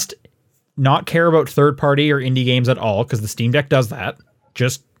 You must not care about third-party or indie games at all because the Steam Deck does that.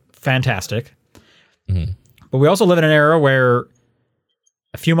 Just fantastic. Mm-hmm. But we also live in an era where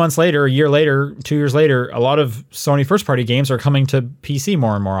a few months later, a year later, 2 years later, a lot of Sony first-party games are coming to PC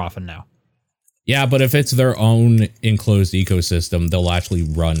more and more often now. Yeah, but if it's their own enclosed ecosystem, they'll actually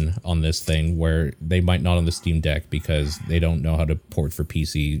run on this thing where they might not on the Steam Deck because they don't know how to port for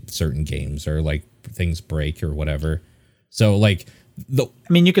PC certain games or like things break or whatever. So like, I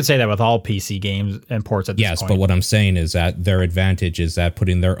mean, you could say that with all PC games and ports at this point. Yes, but what I'm saying is that their advantage is that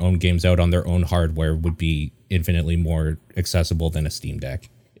putting their own games out on their own hardware would be infinitely more accessible than a Steam Deck.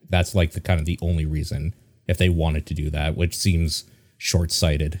 That's like the kind of the only reason if they wanted to do that, which seems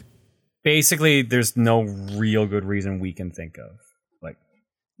short-sighted. Basically, there's no real good reason we can think of. Like,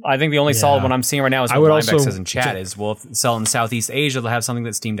 I think the only solid one I'm seeing right now is what Linebeck says in chat is, well, if sell in Southeast Asia, they'll have something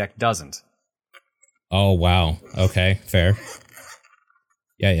that Steam Deck doesn't. Oh, wow. Okay, fair.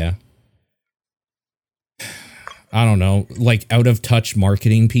 Yeah. I don't know, like out of touch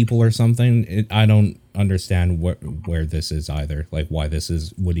marketing people or something. I don't understand where this is either. Like why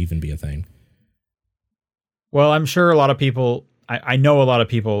this would even be a thing. Well, I'm sure a lot of people, I know a lot of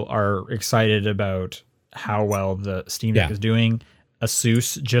people are excited about how well the Steam Deck is doing.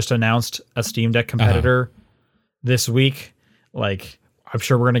 Asus just announced a Steam Deck competitor this week. Like, I'm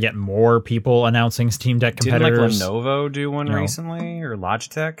sure we're going to get more people announcing Steam Deck competitors. Didn't like Lenovo do one recently, or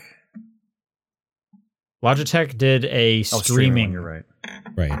Logitech? Logitech did a streaming you're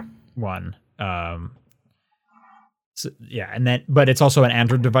right one. So, yeah, and then but it's also an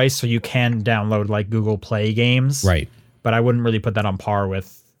Android device, so you can download like Google Play games. Right. But I wouldn't really put that on par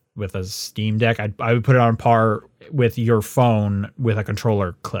with a Steam Deck. I would put it on par with your phone with a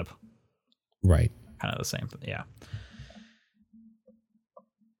controller clip. Right. Kind of the same thing. Yeah.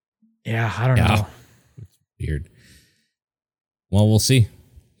 Yeah, I don't know. It's weird. Well, we'll see.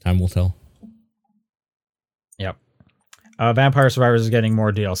 Time will tell. Yep. Vampire Survivors is getting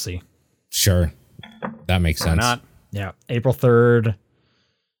more DLC. Sure. That makes sense. Why not? Yeah. April 3rd.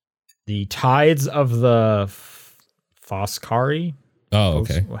 The Tides of the Foscari. Oh,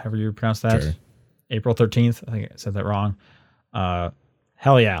 okay. However you pronounce that. Sure. April 13th. I think I said that wrong.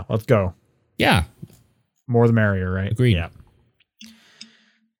 Hell yeah. Let's go. Yeah. More the merrier, right? Agreed. Yeah.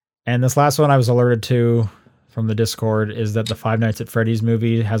 And this last one I was alerted to from the Discord is that the Five Nights at Freddy's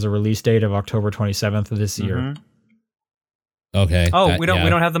movie has a release date of October 27th of this year. Okay. Oh, we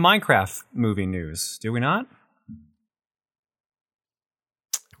don't have the Minecraft movie news, do we not?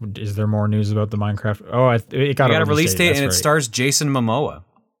 Is there more news about the Minecraft? Oh, it got a release date, and it stars Jason Momoa.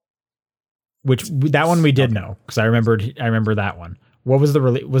 Which that one we did know because I remember that one. What was the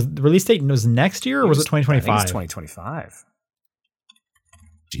release? Was the release date was next year or was it 2025? I think it's 2025.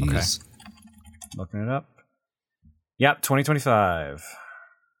 Jeez. Okay. Looking it up. Yep, 2025.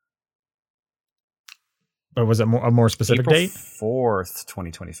 But was it a more specific April date? 4th,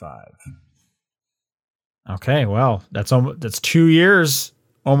 2025. Okay, well, that's 2 years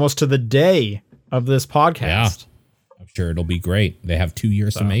almost to the day of this podcast. Yeah. I'm sure it'll be great. They have 2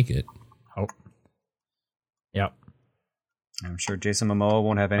 years to make it. Oh. Yep. I'm sure Jason Momoa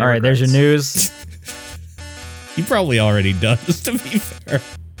won't have any. All right, regrets. there's your news. He probably already does, to be fair.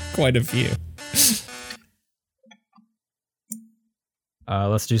 Quite a few.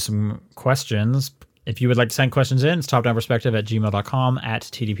 Let's do some questions. If you would like to send questions in, it's topdownperspective@gmail.com, at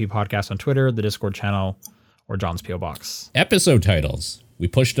TDP Podcast on Twitter, the Discord channel, or John's P.O. Box. Episode titles. We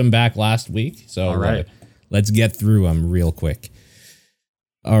pushed them back last week, so all right. Let's get through them real quick.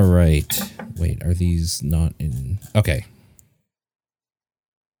 All right. Wait, are these not in? Okay.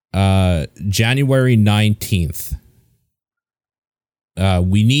 January 19th.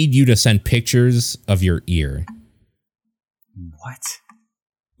 We need you to send pictures of your ear. What?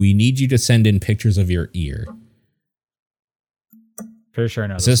 We need you to send in pictures of your ear. Pretty sure I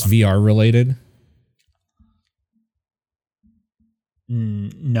know. Is this VR related?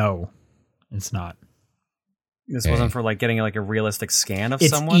 No, it's not. This wasn't for like getting like a realistic scan of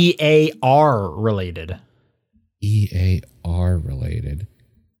it's someone? EAR related. EAR related.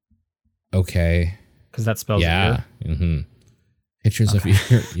 Okay. Because that spells ear. Mm-hmm. Pictures of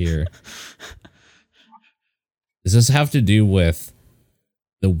your ear. Does this have to do with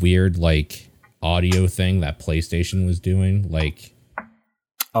the weird like audio thing that PlayStation was doing? Like,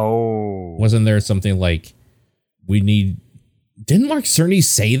 wasn't there something like didn't Mark Cerny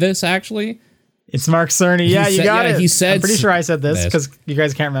say this actually? It's Mark Cerny. Yeah, you got it. He said. I'm pretty sure I said this because you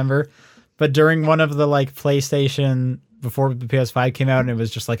guys can't remember. But during one of the like PlayStation before the PS5 came out, and it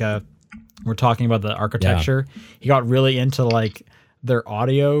was just like we're talking about the architecture. Yeah. He got really into like their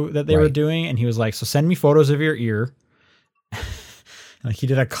audio that they were doing, and he was like, "So send me photos of your ear." Like he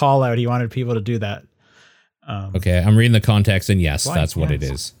did a call out. He wanted people to do that. Okay, I'm reading the context, and yes, that's what it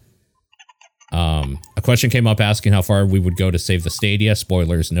is. A question came up asking how far we would go to save the Stadia.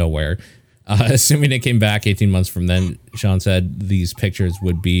 Spoilers, nowhere. Assuming it came back 18 months from then, Sean said these pictures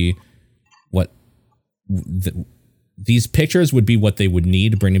would be what they would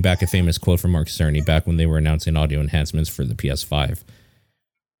need, bringing back a famous quote from Mark Cerny back when they were announcing audio enhancements for the PS5.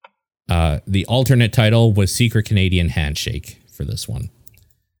 The alternate title was Secret Canadian Handshake for this one.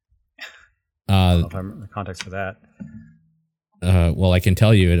 I don't know if I remember the context for that. Well, I can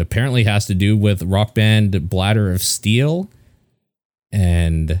tell you, it apparently has to do with rock band Bladder of Steel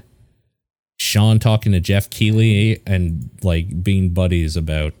and Sean talking to Jeff Keighley and like being buddies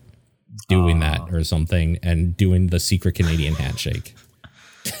about doing that or something and doing the Secret Canadian Handshake.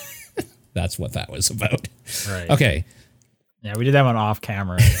 That's what that was about. Right. Okay. Yeah, we did that one off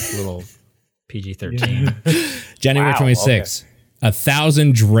camera. A little PG-13. January 26th.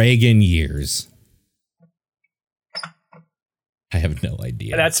 1,000 Dragon Years. I have no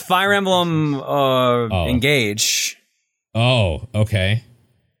idea. That's Fire Emblem Engage. Oh, okay.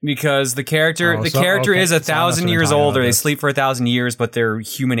 Because the character is 1,000 years old, or they sleep for 1,000 years, but their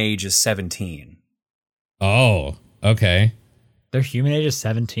human age is 17. Oh, okay. Their human age is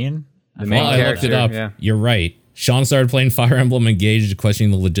 17? The main character, I looked it up. Yeah. You're right. Sean started playing Fire Emblem Engaged,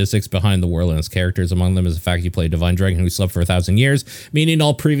 questioning the logistics behind the world and its characters. Among them is the fact he played Divine Dragon, who slept for 1,000 years, meaning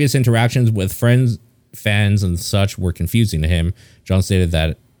all previous interactions with friends, fans, and such were confusing to him. John stated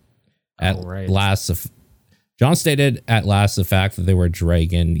that John stated at last the fact that they were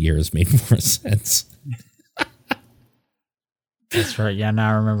dragon years made more sense. That's right. Yeah,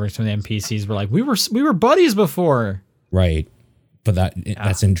 now I remember some of the NPCs were like, we were buddies before. Right. But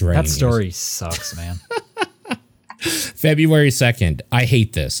that's in dragon. That story sucks, man. February 2nd. I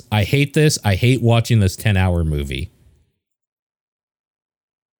hate this. I hate watching this 10-hour movie.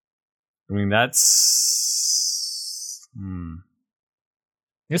 I mean, that's...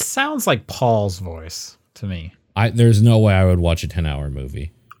 It sounds like Paul's voice to me. There's no way I would watch a 10-hour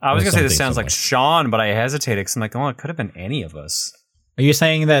movie. I was going to say this sounds like Sean, but I hesitated because I'm like, oh, it could have been any of us. Are you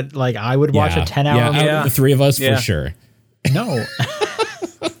saying that like I would watch a 10-hour movie? Yeah, the three of us for sure. No.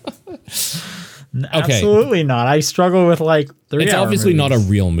 Absolutely not. I struggle with like 3 It's obviously movies. not a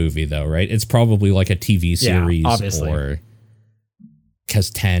real movie though, right? It's probably like a TV series or because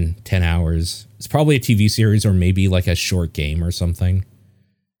 10 hours. It's probably a TV series or maybe like a short game or something.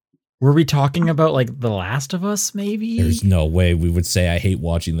 Were we talking about like The Last of Us maybe? There's no way we would say I hate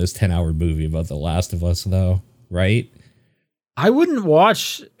watching this 10-hour movie about The Last of Us though, right? I wouldn't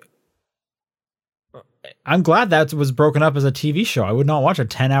watch... I'm glad that was broken up as a TV show. I would not watch a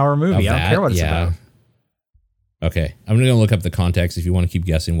 10-hour movie. I don't care what it's about. Okay. I'm going to look up the context. If you want to keep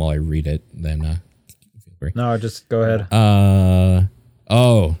guessing while I read it, then feel free. No, just go ahead.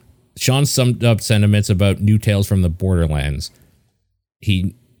 Sean summed up sentiments about new Tales from the Borderlands.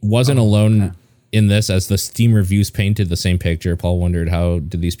 He wasn't alone in this, as the Steam reviews painted the same picture. Paul wondered how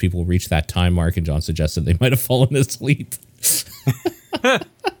did these people reach that time mark, and John suggested they might have fallen asleep.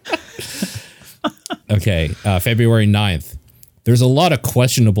 Okay, February 9th. There's a lot of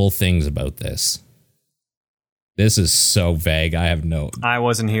questionable things about this. This is so vague. I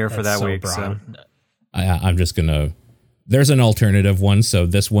wasn't here for that week, so I'm just gonna... There's an alternative one. So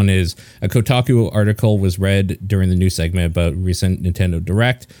this one is a Kotaku article was read during the news segment about recent Nintendo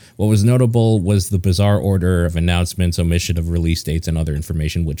Direct. What was notable was the bizarre order of announcements, omission of release dates, and other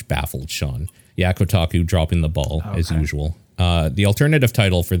information, which baffled Sean. Yeah, Kotaku dropping the ball as usual. The alternative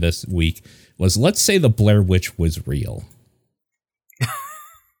title for this week was Let's Say the Blair Witch Was Real.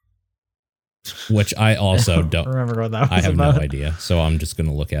 Which I also don't remember what that was. I have no idea. So I'm just going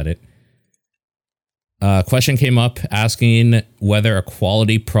to look at it. Question came up asking whether a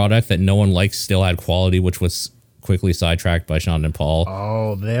quality product that no one likes still had quality, which was quickly sidetracked by Sean and Paul.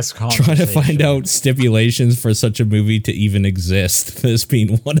 Oh, this conversation. Trying to find out stipulations for such a movie to even exist. This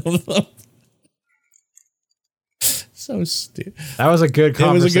being one of them. So stupid. That was a good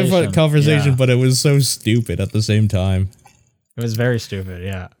conversation. It was a good conversation, but it was so stupid at the same time. It was very stupid,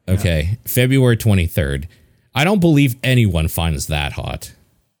 yeah. Okay, February 23rd. I don't believe anyone finds that hot.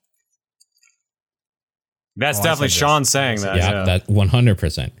 That's definitely Sean saying that. Yeah, that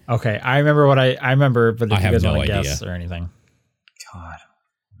 100%. Okay, I remember, but if you guys want to guess idea or anything. God.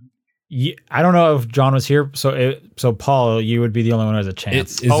 I don't know if John was here, so Paul, you would be the only one who has a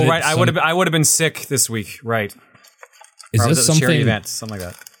chance. Right. I would have been sick this week. Right. Is this something event, something like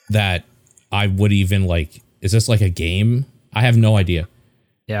that? That I would even like? Is this like a game? I have no idea.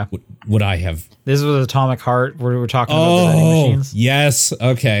 Yeah. Would I have? This was Atomic Heart where we were talking about the vending machines. Yes.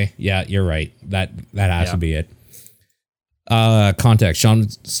 Okay. Yeah, you're right. That has to be it. Context. Sean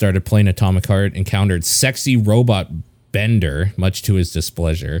started playing Atomic Heart, encountered sexy robot Bender, much to his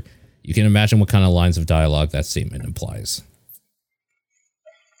displeasure. You can imagine what kind of lines of dialogue that statement implies.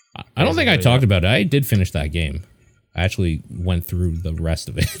 I don't think I talked about it. I did finish that game. I actually went through the rest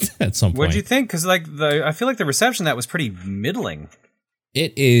of it at some point. What did you think? Because I feel like the reception that was pretty middling.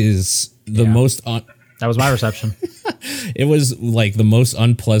 It is the most. That was my reception. It was like the most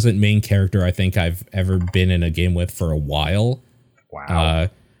unpleasant main character I think I've ever been in a game with for a while. Wow.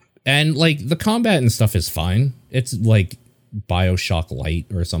 And like the combat and stuff is fine. It's like BioShock Light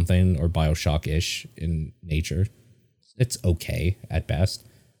or something, or BioShock-ish in nature. It's okay at best.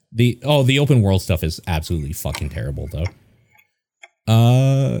 The open world stuff is absolutely fucking terrible though.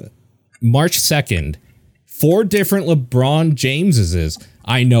 March 2nd, 4 different LeBron Jameses.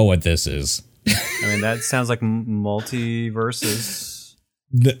 I know what this is. I mean, that sounds like multiverses.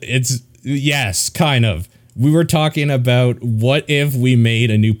 Yes, kind of. We were talking about what if we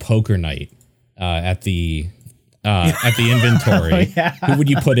made a new poker night at the inventory. Who would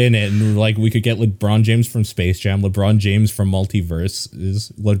you put in it? And like we could get LeBron James from Space Jam, LeBron James from Multiverse,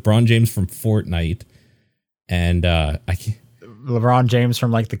 LeBron James from Fortnite, and LeBron James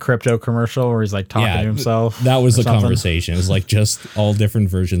from like the crypto commercial where he's like talking to himself. That was the conversation. It was like just all different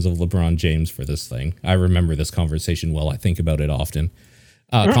versions of LeBron James for this thing. I remember this conversation well. I think about it often.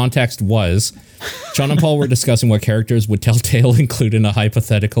 Context was, Sean and Paul were discussing what characters would Telltale include in a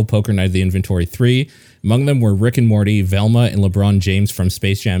hypothetical Poker Night of the Inventory 3. Among them were Rick and Morty, Velma, and LeBron James from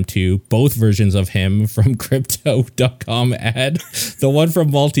Space Jam 2, both versions of him from Crypto.com ad, the one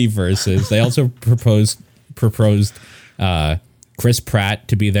from Multiverses. They also proposed Chris Pratt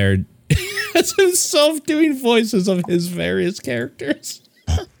to be there as himself doing voices of his various characters.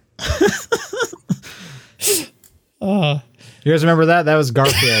 You guys remember that? That was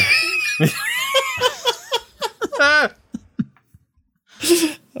Garfield.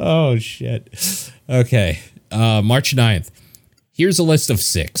 Oh, shit. Okay. March 9th. Here's a list of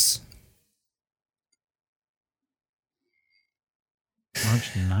 6.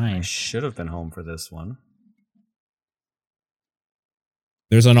 March 9th. I should have been home for this one.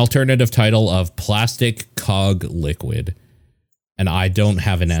 There's an alternative title of Plastic Cog Liquid, and I don't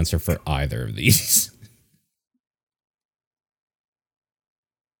have an answer for either of these.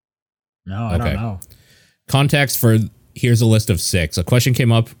 No, I don't know. Context for here's a list of 6. A question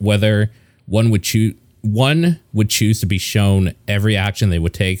came up whether one would choose to be shown every action they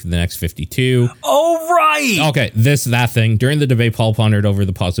would take the next 52. Oh, right. Okay, that thing. During the debate, Paul pondered over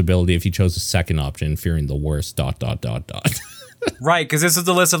the possibility if he chose the second option, fearing the worst, ... Right, because this is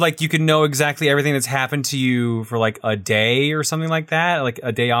the list of like you can know exactly everything that's happened to you for like a day or something like that, like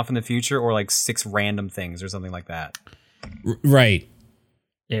a day off in the future, or like 6 random things or something like that. Right.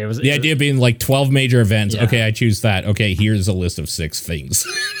 Yeah, it was the idea being like 12 major events. Yeah. Okay, I choose that. Okay, here's a list of 6 things.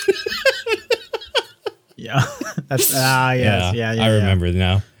 Yeah. That's yes. Yeah. I remember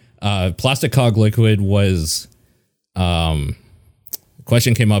now. Plastic Cog Liquid was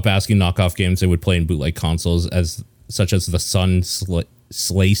question came up asking knockoff games they would play in bootleg consoles such as the Sun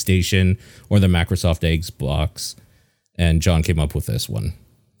Slay Station or the Microsoft Xbox. And John came up with this one.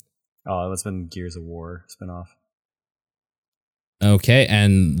 Oh, that's been Gears of War spinoff. Okay,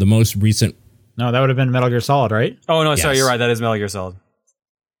 and the most recent... No, that would have been Metal Gear Solid, right? Oh, no, sorry, you're right. That is Metal Gear Solid.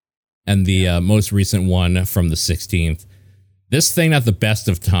 And the most recent one from the 16th. This thing at the best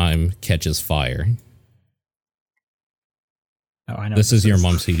of time catches fire. Oh, I know. This is your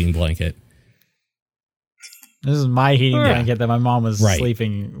mom's heating blanket. This is my heating blanket that my mom was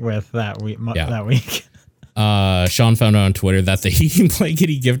sleeping with that week. That week. Sean found out on Twitter that the heating blanket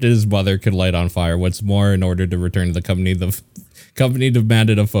he gifted his mother could light on fire. What's more, in order to return to the company, company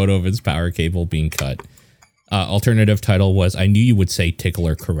demanded a photo of its power cable being cut. Alternative title was, I knew you would say tickle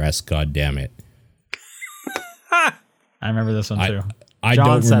or caress, god damn it. I remember this one too. I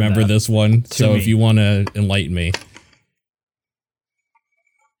don't remember this one, so if you want to enlighten me.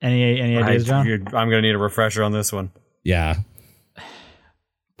 Any ideas, John? I'm going to need a refresher on this one. Yeah.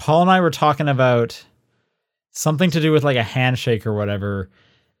 Paul and I were talking about something to do with like a handshake or whatever,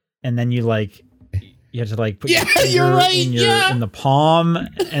 and then you had to like put your finger in the palm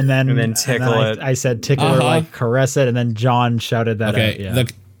and then tickle it. I said tickle or like caress it, and then John shouted that out. Yeah.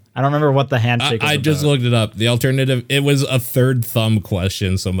 I don't remember what the handshake was I just about. looked it up. The alternative, it was a third thumb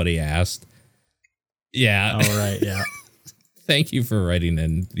question somebody asked. Yeah. Oh, right, yeah. Thank you for writing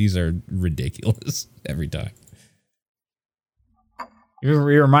in. These are ridiculous every time. You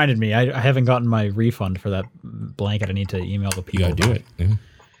reminded me. I haven't gotten my refund for that blanket. I need to email the You people. gotta do it.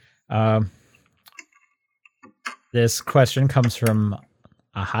 Yeah. This question comes from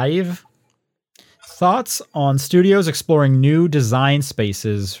a Hive. Thoughts on studios exploring new design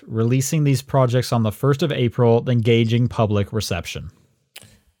spaces, releasing these projects on the 1st of April, then gauging public reception.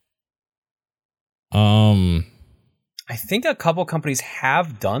 I think a couple companies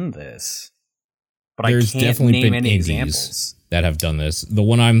have done this, but There's I can't definitely name been any indies examples. that have done this. The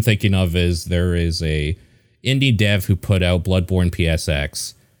one I'm thinking of is there is a indie dev who put out Bloodborne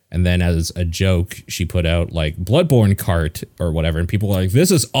PSX, and then as a joke, she put out like Bloodborne Cart or whatever, and people are like,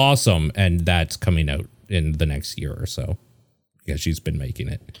 "This is awesome," and that's coming out in the next year or so because she's been making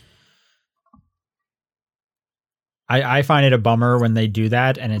it. I find it a bummer when they do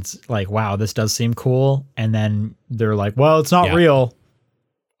that and it's like, wow, this does seem cool. And then they're like, well, it's not Yeah. real.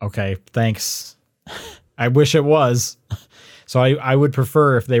 Okay, thanks. I wish it was. So I would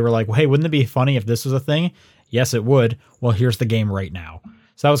prefer if they were like, well, hey, wouldn't it be funny if this was a thing? Yes, it would. Well, here's the game right now.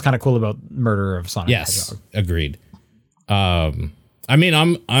 So that was kind of cool about Murder of Sonic the Yes, Hedgehog. agreed. I mean,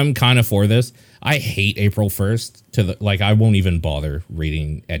 I'm kind of for this. I hate April 1st I won't even bother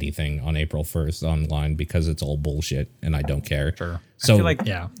reading anything on April 1st online because it's all bullshit and I don't care. Sure. So I feel like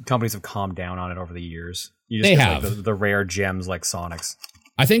yeah. companies have calmed down on it over the years. You They get, have. like, the rare gems like Sonic's.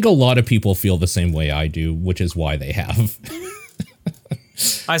 I think a lot of people feel the same way I do, which is why they have.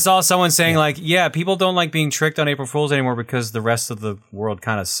 I saw someone saying like, yeah, people don't like being tricked on April Fools anymore because the rest of the world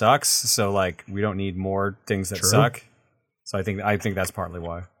kind of sucks. So like, we don't need more things that suck. So I think that's partly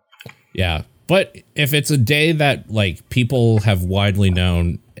why. Yeah. But if it's a day that like people have widely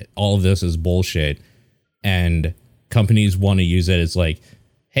known all of this is bullshit and companies want to use it as like,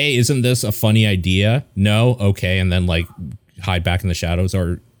 hey, isn't this a funny idea? No. Okay. And then like hide back in the shadows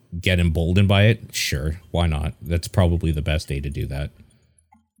or get emboldened by it. Sure. Why not? That's probably the best day to do that.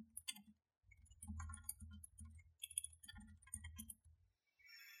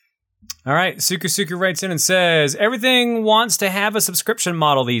 All right, Suku writes in and says, everything wants to have a subscription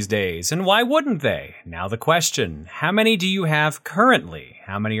model these days, and why wouldn't they? Now the question, how many do you have currently?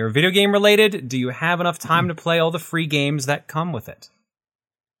 How many are video game related? Do you have enough time to play all the free games that come with it?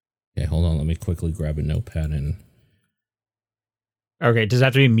 Okay, hold on. Let me quickly grab a notepad and... Okay, does it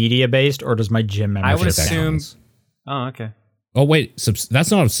have to be media based or does my gym membership I would If that assume- counts. Oh, okay. Oh, wait. That's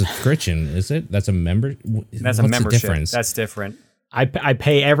not a subscription, is it? That's a member? That's a What's membership. The difference? That's different. I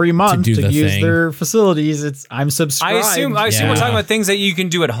pay every month do to the use thing. their facilities. I'm subscribed. I assume we're Yeah. talking about things that you can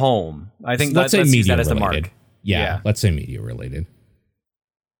do at home. I think Let's let's say use media that as the related. mark. Yeah, let's say media related.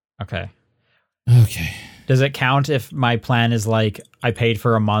 Okay. Okay. Does it count if my plan is like I paid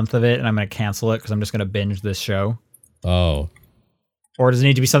for a month of it and I'm going to cancel it because I'm just going to binge this show? Oh. Or does it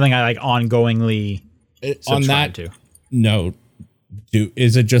need to be something I like ongoingly On subscribe that to? note,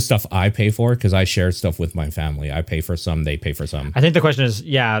 is it just stuff I pay for? Because I share stuff with my family. I pay for some, they pay for some. I think the question is,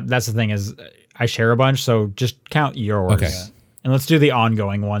 yeah, that's the thing is I share a bunch, so just count yours. Okay. And let's do the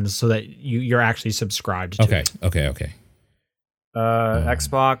ongoing ones so that you're actually subscribed to. Okay.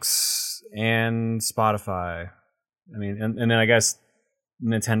 Xbox and Spotify. I mean, and then I guess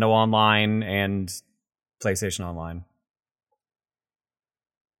Nintendo Online and PlayStation Online.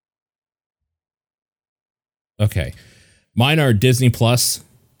 Okay. Mine are Disney Plus,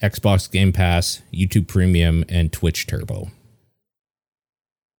 Xbox Game Pass, YouTube Premium, and Twitch Turbo.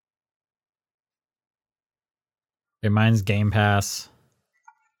 Okay, mine's Game Pass.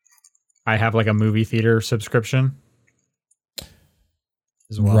 I have like a movie theater subscription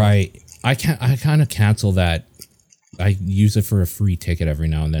as well. Right. I kind of cancel that. I use it for a free ticket every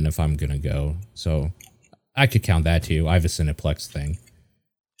now and then if I'm going to go. So I could count that too. I have a Cineplex thing.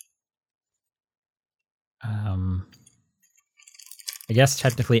 I guess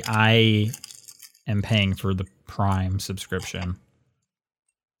technically I am paying for the Prime subscription.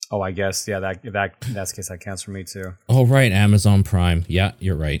 Oh, I guess that's the case that counts for me too. Oh, right. Amazon Prime. Yeah,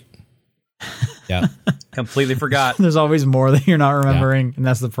 you're right. Yeah. Completely forgot. There's always more that you're not remembering, and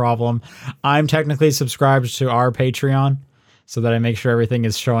that's the problem. I'm technically subscribed to our Patreon so that I make sure everything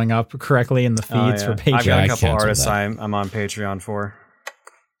is showing up correctly in the feeds for Patreon. I've got I a couple canceled artists that. I'm on Patreon for.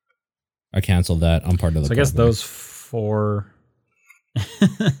 I canceled that. I'm part of the So I guess club. those four.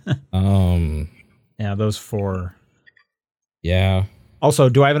 Yeah, those four. Yeah. Also,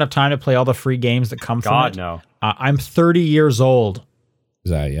 do I have enough time to play all the free games that come from God it? no. I'm 30 years old.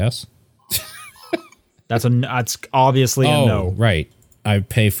 Is that a yes? That's obviously a no. Right. I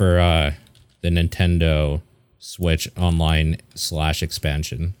pay for the Nintendo Switch Online /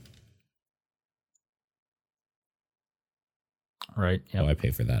 expansion. Right. So I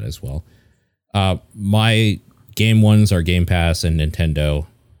pay for that as well. My game ones are Game Pass and Nintendo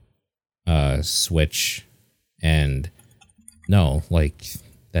Switch, and no, like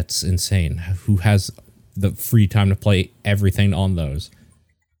that's insane. Who has the free time to play everything on those?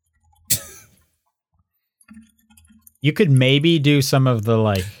 You could maybe do some of the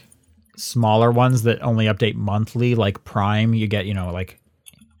like smaller ones that only update monthly, like Prime. You get, like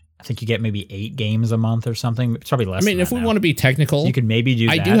I think you get maybe 8 games a month or something. It's probably less. I mean, if we want to be technical, you could maybe do.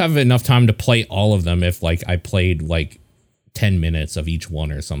 I do have enough time to play all of them if like I played like 10 minutes of each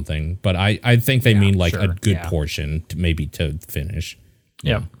one or something. But I think they mean like a good portion to maybe to finish.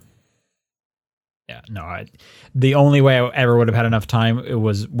 Yeah. Yeah. No, the only way I ever would have had enough time it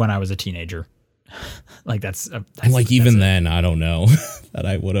was when I was a teenager. Like that's like even then I don't know that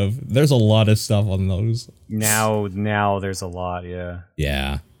I would have. There's a lot of stuff on those. Now there's a lot.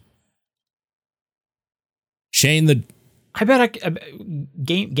 Yeah. Shane, I bet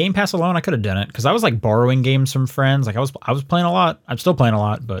Game Pass alone I could have done it because I was like borrowing games from friends. Like I was playing a lot. I'm still playing a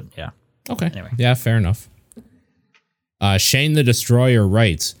lot, but yeah. Okay. Anyway. Yeah, fair enough. Shane the Destroyer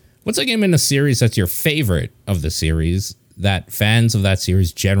writes, what's a game in the series that's your favorite of the series that fans of that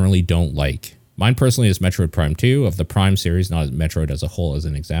series generally don't like? Mine personally is Metroid Prime 2 of the Prime series, not Metroid as a whole as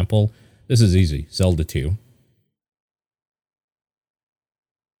an example. This is easy. Zelda 2.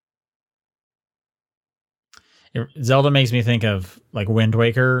 Zelda makes me think of like Wind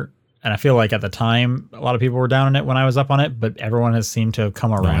Waker, and I feel like at the time a lot of people were down on it when I was up on it, but everyone has seemed to have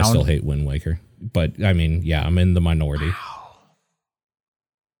come around. No, I still hate Wind Waker, but I mean, yeah, I'm in the minority. Wow.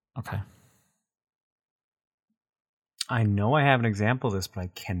 Okay. I know I have an example of this, but I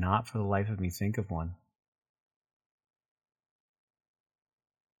cannot for the life of me think of one.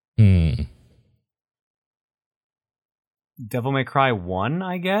 Devil May Cry 1,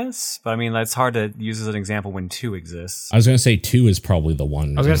 I guess? But I mean, that's hard to use as an example when 2 exists. I was going to say 2 is probably the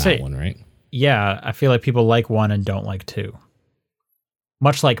one. I was going to say one, right? Yeah, I feel like people like 1 and don't like 2.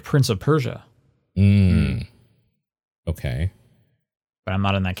 Much like Prince of Persia. Okay. But I'm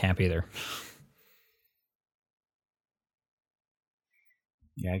not in that camp either.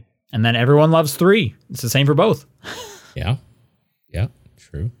 Yeah. And then everyone loves 3. It's the same for both. Yeah. Yeah,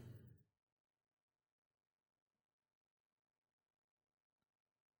 true.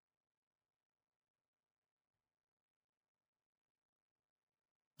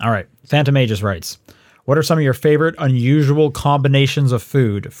 All right. Phantom Aegis writes, what are some of your favorite unusual combinations of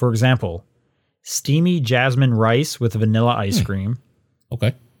food? For example, steamy jasmine rice with vanilla ice cream.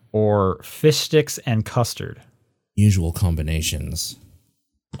 Okay. Or fish sticks and custard. Usual combinations.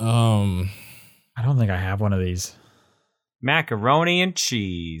 I don't think I have one of these. Macaroni and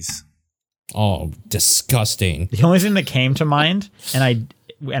cheese. Oh, disgusting. The only thing that came to mind, and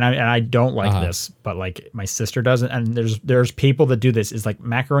I don't like this, but like my sister does it, and there's people that do this, is like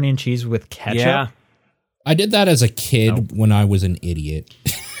macaroni and cheese with ketchup. Yeah. I did that as a kid when I was an idiot.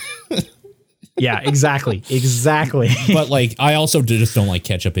 Yeah, exactly. But like, I also just don't like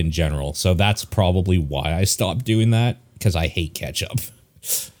ketchup in general. So that's probably why I stopped doing that, because I hate ketchup.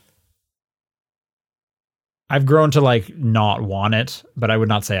 I've grown to like not want it, but I would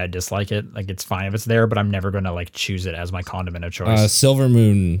not say I dislike it. Like it's fine if it's there, but I'm never going to like choose it as my condiment of choice. Silver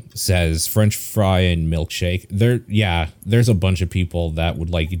Moon says French fry and milkshake. There's a bunch of people that would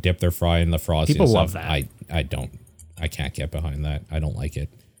like dip their fry in the frosty. People love that. I don't. I can't get behind that. I don't like it.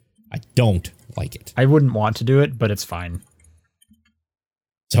 I don't like it. I wouldn't want to do it, but it's fine.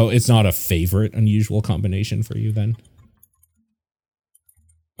 So it's not a favorite unusual combination for you then?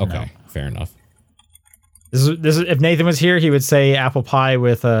 Okay, No. Fair enough. This is if Nathan was here, he would say apple pie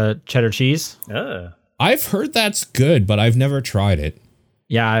with cheddar cheese. I've heard that's good, but I've never tried it.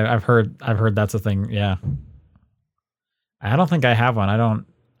 Yeah, I've heard that's a thing. Yeah, I don't think I have one.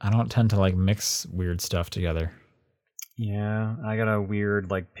 I don't tend to like mix weird stuff together. Yeah, I got a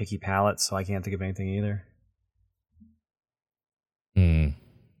weird like picky palate, so I can't think of anything either.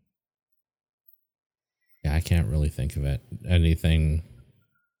 Yeah, I can't really think of anything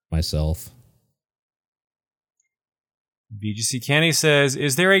myself. BGC Kenny says,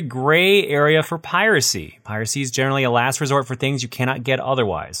 is there a gray area for piracy? Piracy is generally a last resort for things you cannot get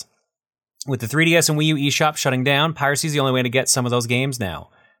otherwise. With the 3DS and Wii U eShop shutting down, piracy is the only way to get some of those games now,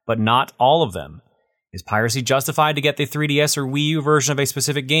 but not all of them. Is piracy justified to get the 3DS or Wii U version of a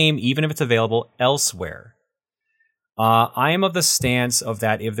specific game, even if it's available elsewhere? I am of the stance of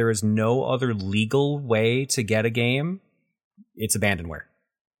that if there is no other legal way to get a game, it's abandonware.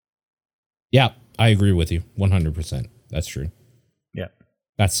 Yeah, I agree with you 100%. That's true. Yeah.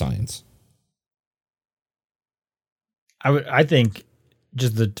 That's science. I think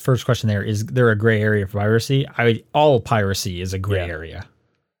just the first question there, is there a gray area for piracy? All piracy is a gray area.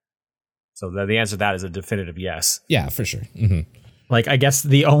 So the answer to that is a definitive yes. Yeah, for sure. Mm-hmm. Like, I guess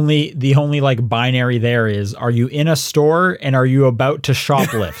the only like binary there is, are you in a store and are you about to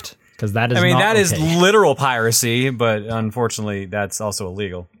shoplift? Because that is that is literal piracy, but unfortunately that's also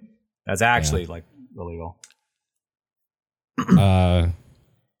illegal. That's actually like illegal.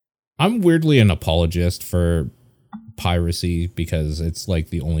 I'm weirdly an apologist for piracy because it's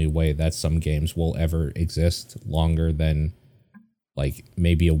like the only way that some games will ever exist longer than like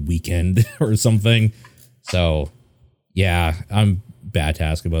maybe a weekend or something. So yeah, I'm bad to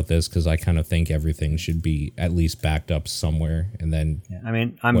ask about this because I kind of think everything should be at least backed up somewhere, and then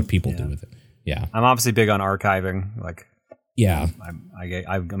what people do with it. Yeah, I'm obviously big on archiving. Like, yeah,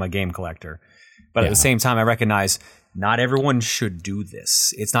 I'm a game collector, but at the same time, I recognize not everyone should do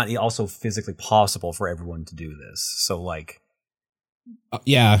this. It's not also physically possible for everyone to do this. So, like,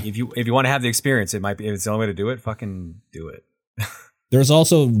 if you want to have the experience, if it's the only way to do it, fucking do it. There's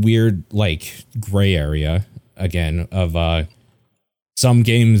also weird like gray area again of some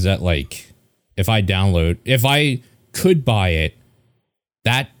games that, like, if I could buy it,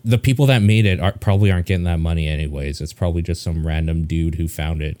 that the people that made it probably aren't getting that money anyways. It's probably just some random dude who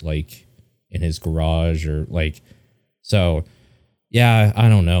found it like in his garage or like, so yeah, I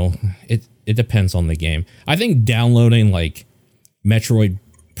don't know. It depends on the game. I think downloading like Metroid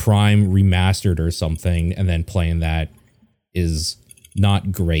Prime Remastered or something and then playing that is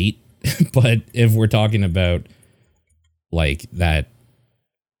not great. But if we're talking about like that,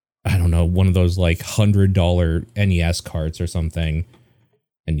 I don't know, one of those like $100 NES carts or something,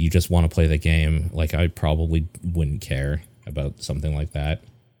 and you just want to play the game, like I probably wouldn't care about something like that.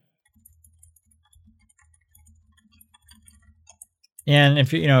 And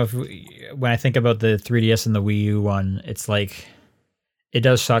when I think about the 3DS and the Wii U one, it's like, it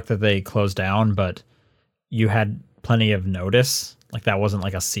does suck that they closed down, but you had plenty of notice. Like, that wasn't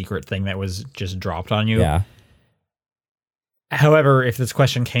like a secret thing that was just dropped on you. Yeah. However, if this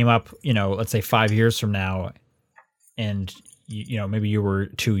question came up, let's say 5 years from now, and maybe you were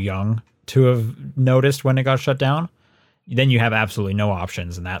too young to have noticed when it got shut down, then you have absolutely no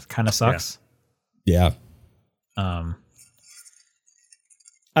options, and that kind of sucks. Yeah.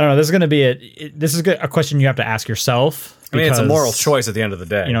 I don't know. This is going to be a question you have to ask yourself. Because, it's a moral choice at the end of the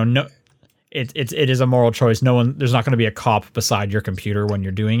day. It is a moral choice. There's not going to be a cop beside your computer when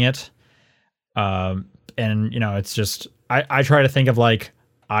you're doing it. It's just, I try to think of like,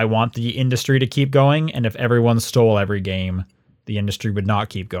 I want the industry to keep going. And if everyone stole every game, the industry would not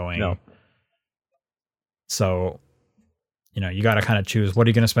keep going. No. So, you got to kind of choose, what are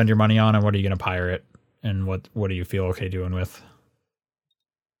you going to spend your money on and what are you going to pirate, and what do you feel okay doing with?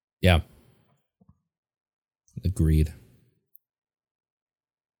 Yeah. Agreed.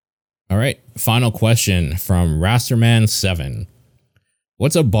 All right. Final question from Rasterman7.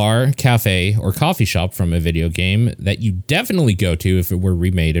 What's a bar, cafe, or coffee shop from a video game that you definitely go to if it were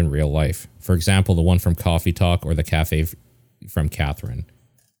remade in real life? For example, the one from Coffee Talk or the cafe from Catherine.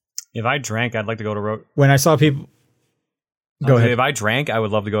 If I drank, I'd like to go to When I saw people... Go ahead. If I drank, I would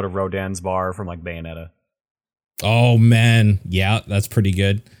love to go to Rodin's bar from like Bayonetta. Oh, man. Yeah, that's pretty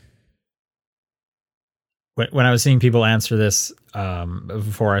good. When I was seeing people answer this,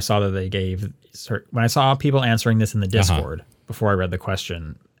 before I saw that they gave... When I saw people answering this in the Discord, before I read the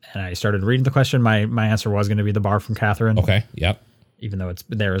question, and I started reading the question, my answer was going to be the bar from Catherine. Okay, yep. Even though it's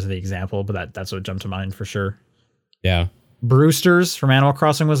there as the example, but that's what jumped to mind for sure. Yeah. Brewster's from Animal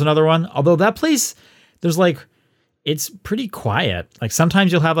Crossing was another one. Although that place, there's like... It's pretty quiet. Like,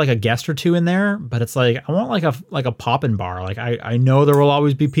 sometimes you'll have like a guest or two in there, but it's like, I want like a poppin' bar. Like, I know there will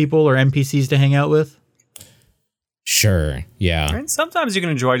always be people or NPCs to hang out with. Sure. Yeah. And sometimes you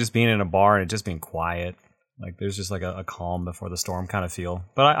can enjoy just being in a bar and it just being quiet. Like, there's just like a calm before the storm kind of feel.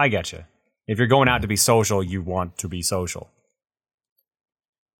 But I get you. If you're going out to be social, you want to be social.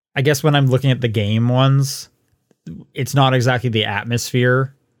 I guess when I'm looking at the game ones, it's not exactly the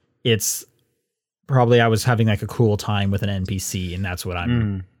atmosphere. It's probably I was having like a cool time with an NPC, and that's what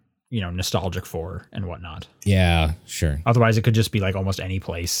I'm, nostalgic for and whatnot. Yeah, sure. Otherwise, it could just be like almost any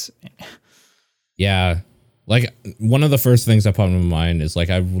place. Yeah. Like, one of the first things that popped in my mind is like,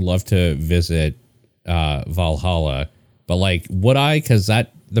 I would love to visit Valhalla, but like, would I? Because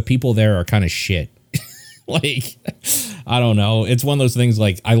the people there are kind of shit. Like, I don't know. It's one of those things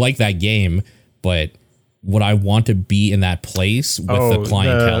like, I like that game, but would I want to be in that place with the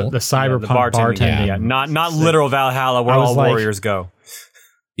clientele? The cyberpunk bartending. Yeah. Not literal Valhalla where all warriors go.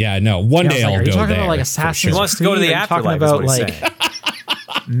 Yeah, no. One day I'll go there. Are you talking about like Assassin's Creed? He wants to go to the afterlife. Talking about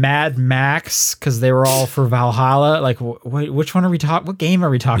like Mad Max, because they were all for Valhalla. Like, which one are we talking? What game are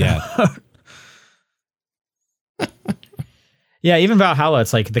we talking about? Yeah, even Valhalla,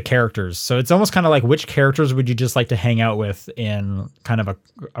 it's like the characters. So it's almost kind of like, which characters would you just like to hang out with in kind of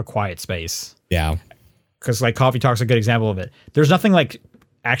a quiet space? Yeah. Because like Coffee Talk's a good example of it. There's nothing like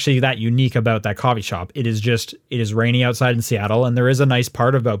actually that unique about that coffee shop. It is rainy outside in Seattle, and there is a nice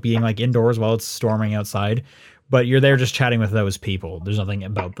part about being like indoors while it's storming outside, but you're there just chatting with those people. There's nothing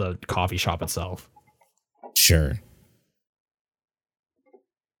about the coffee shop itself. Sure.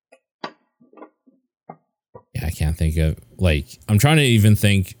 Yeah, I can't think of, like, I'm trying to even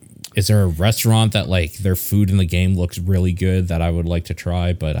think, is there a restaurant that like their food in the game looks really good that I would like to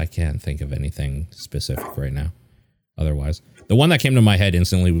try, but I can't think of anything specific right now. Otherwise, the one that came to my head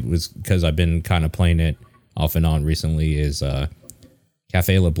instantly was, because I've been kind of playing it off and on recently, is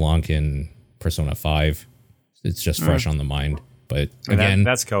Cafe LeBlanc in Persona 5. It's just fresh on the mind. But again,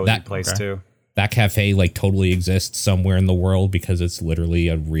 that's cozy place too. That cafe like totally exists somewhere in the world because it's literally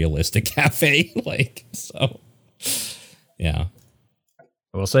a realistic cafe. Like, so yeah.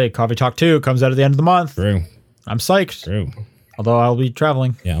 I will say Coffee Talk 2 comes out at the end of the month. True. I'm psyched. True. Although I'll be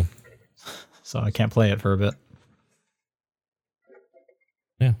traveling. Yeah. So I can't play it for a bit.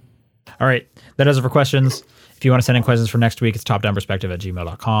 Yeah. All right. That does it for questions. If you want to send in questions for next week, it's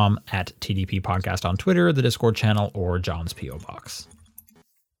topdownperspective@gmail.com, at TDP Podcast on Twitter, the Discord channel, or John's P.O. Box.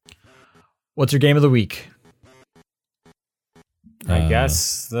 What's your game of the week? I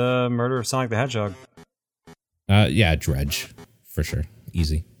guess the Murder of Sonic the Hedgehog. Yeah, Dredge. For sure.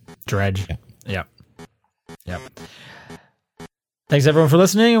 Easy. Dredge. Yeah. Yep. Thanks everyone for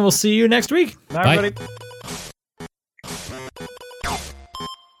listening, and we'll see you next week. Bye, everybody.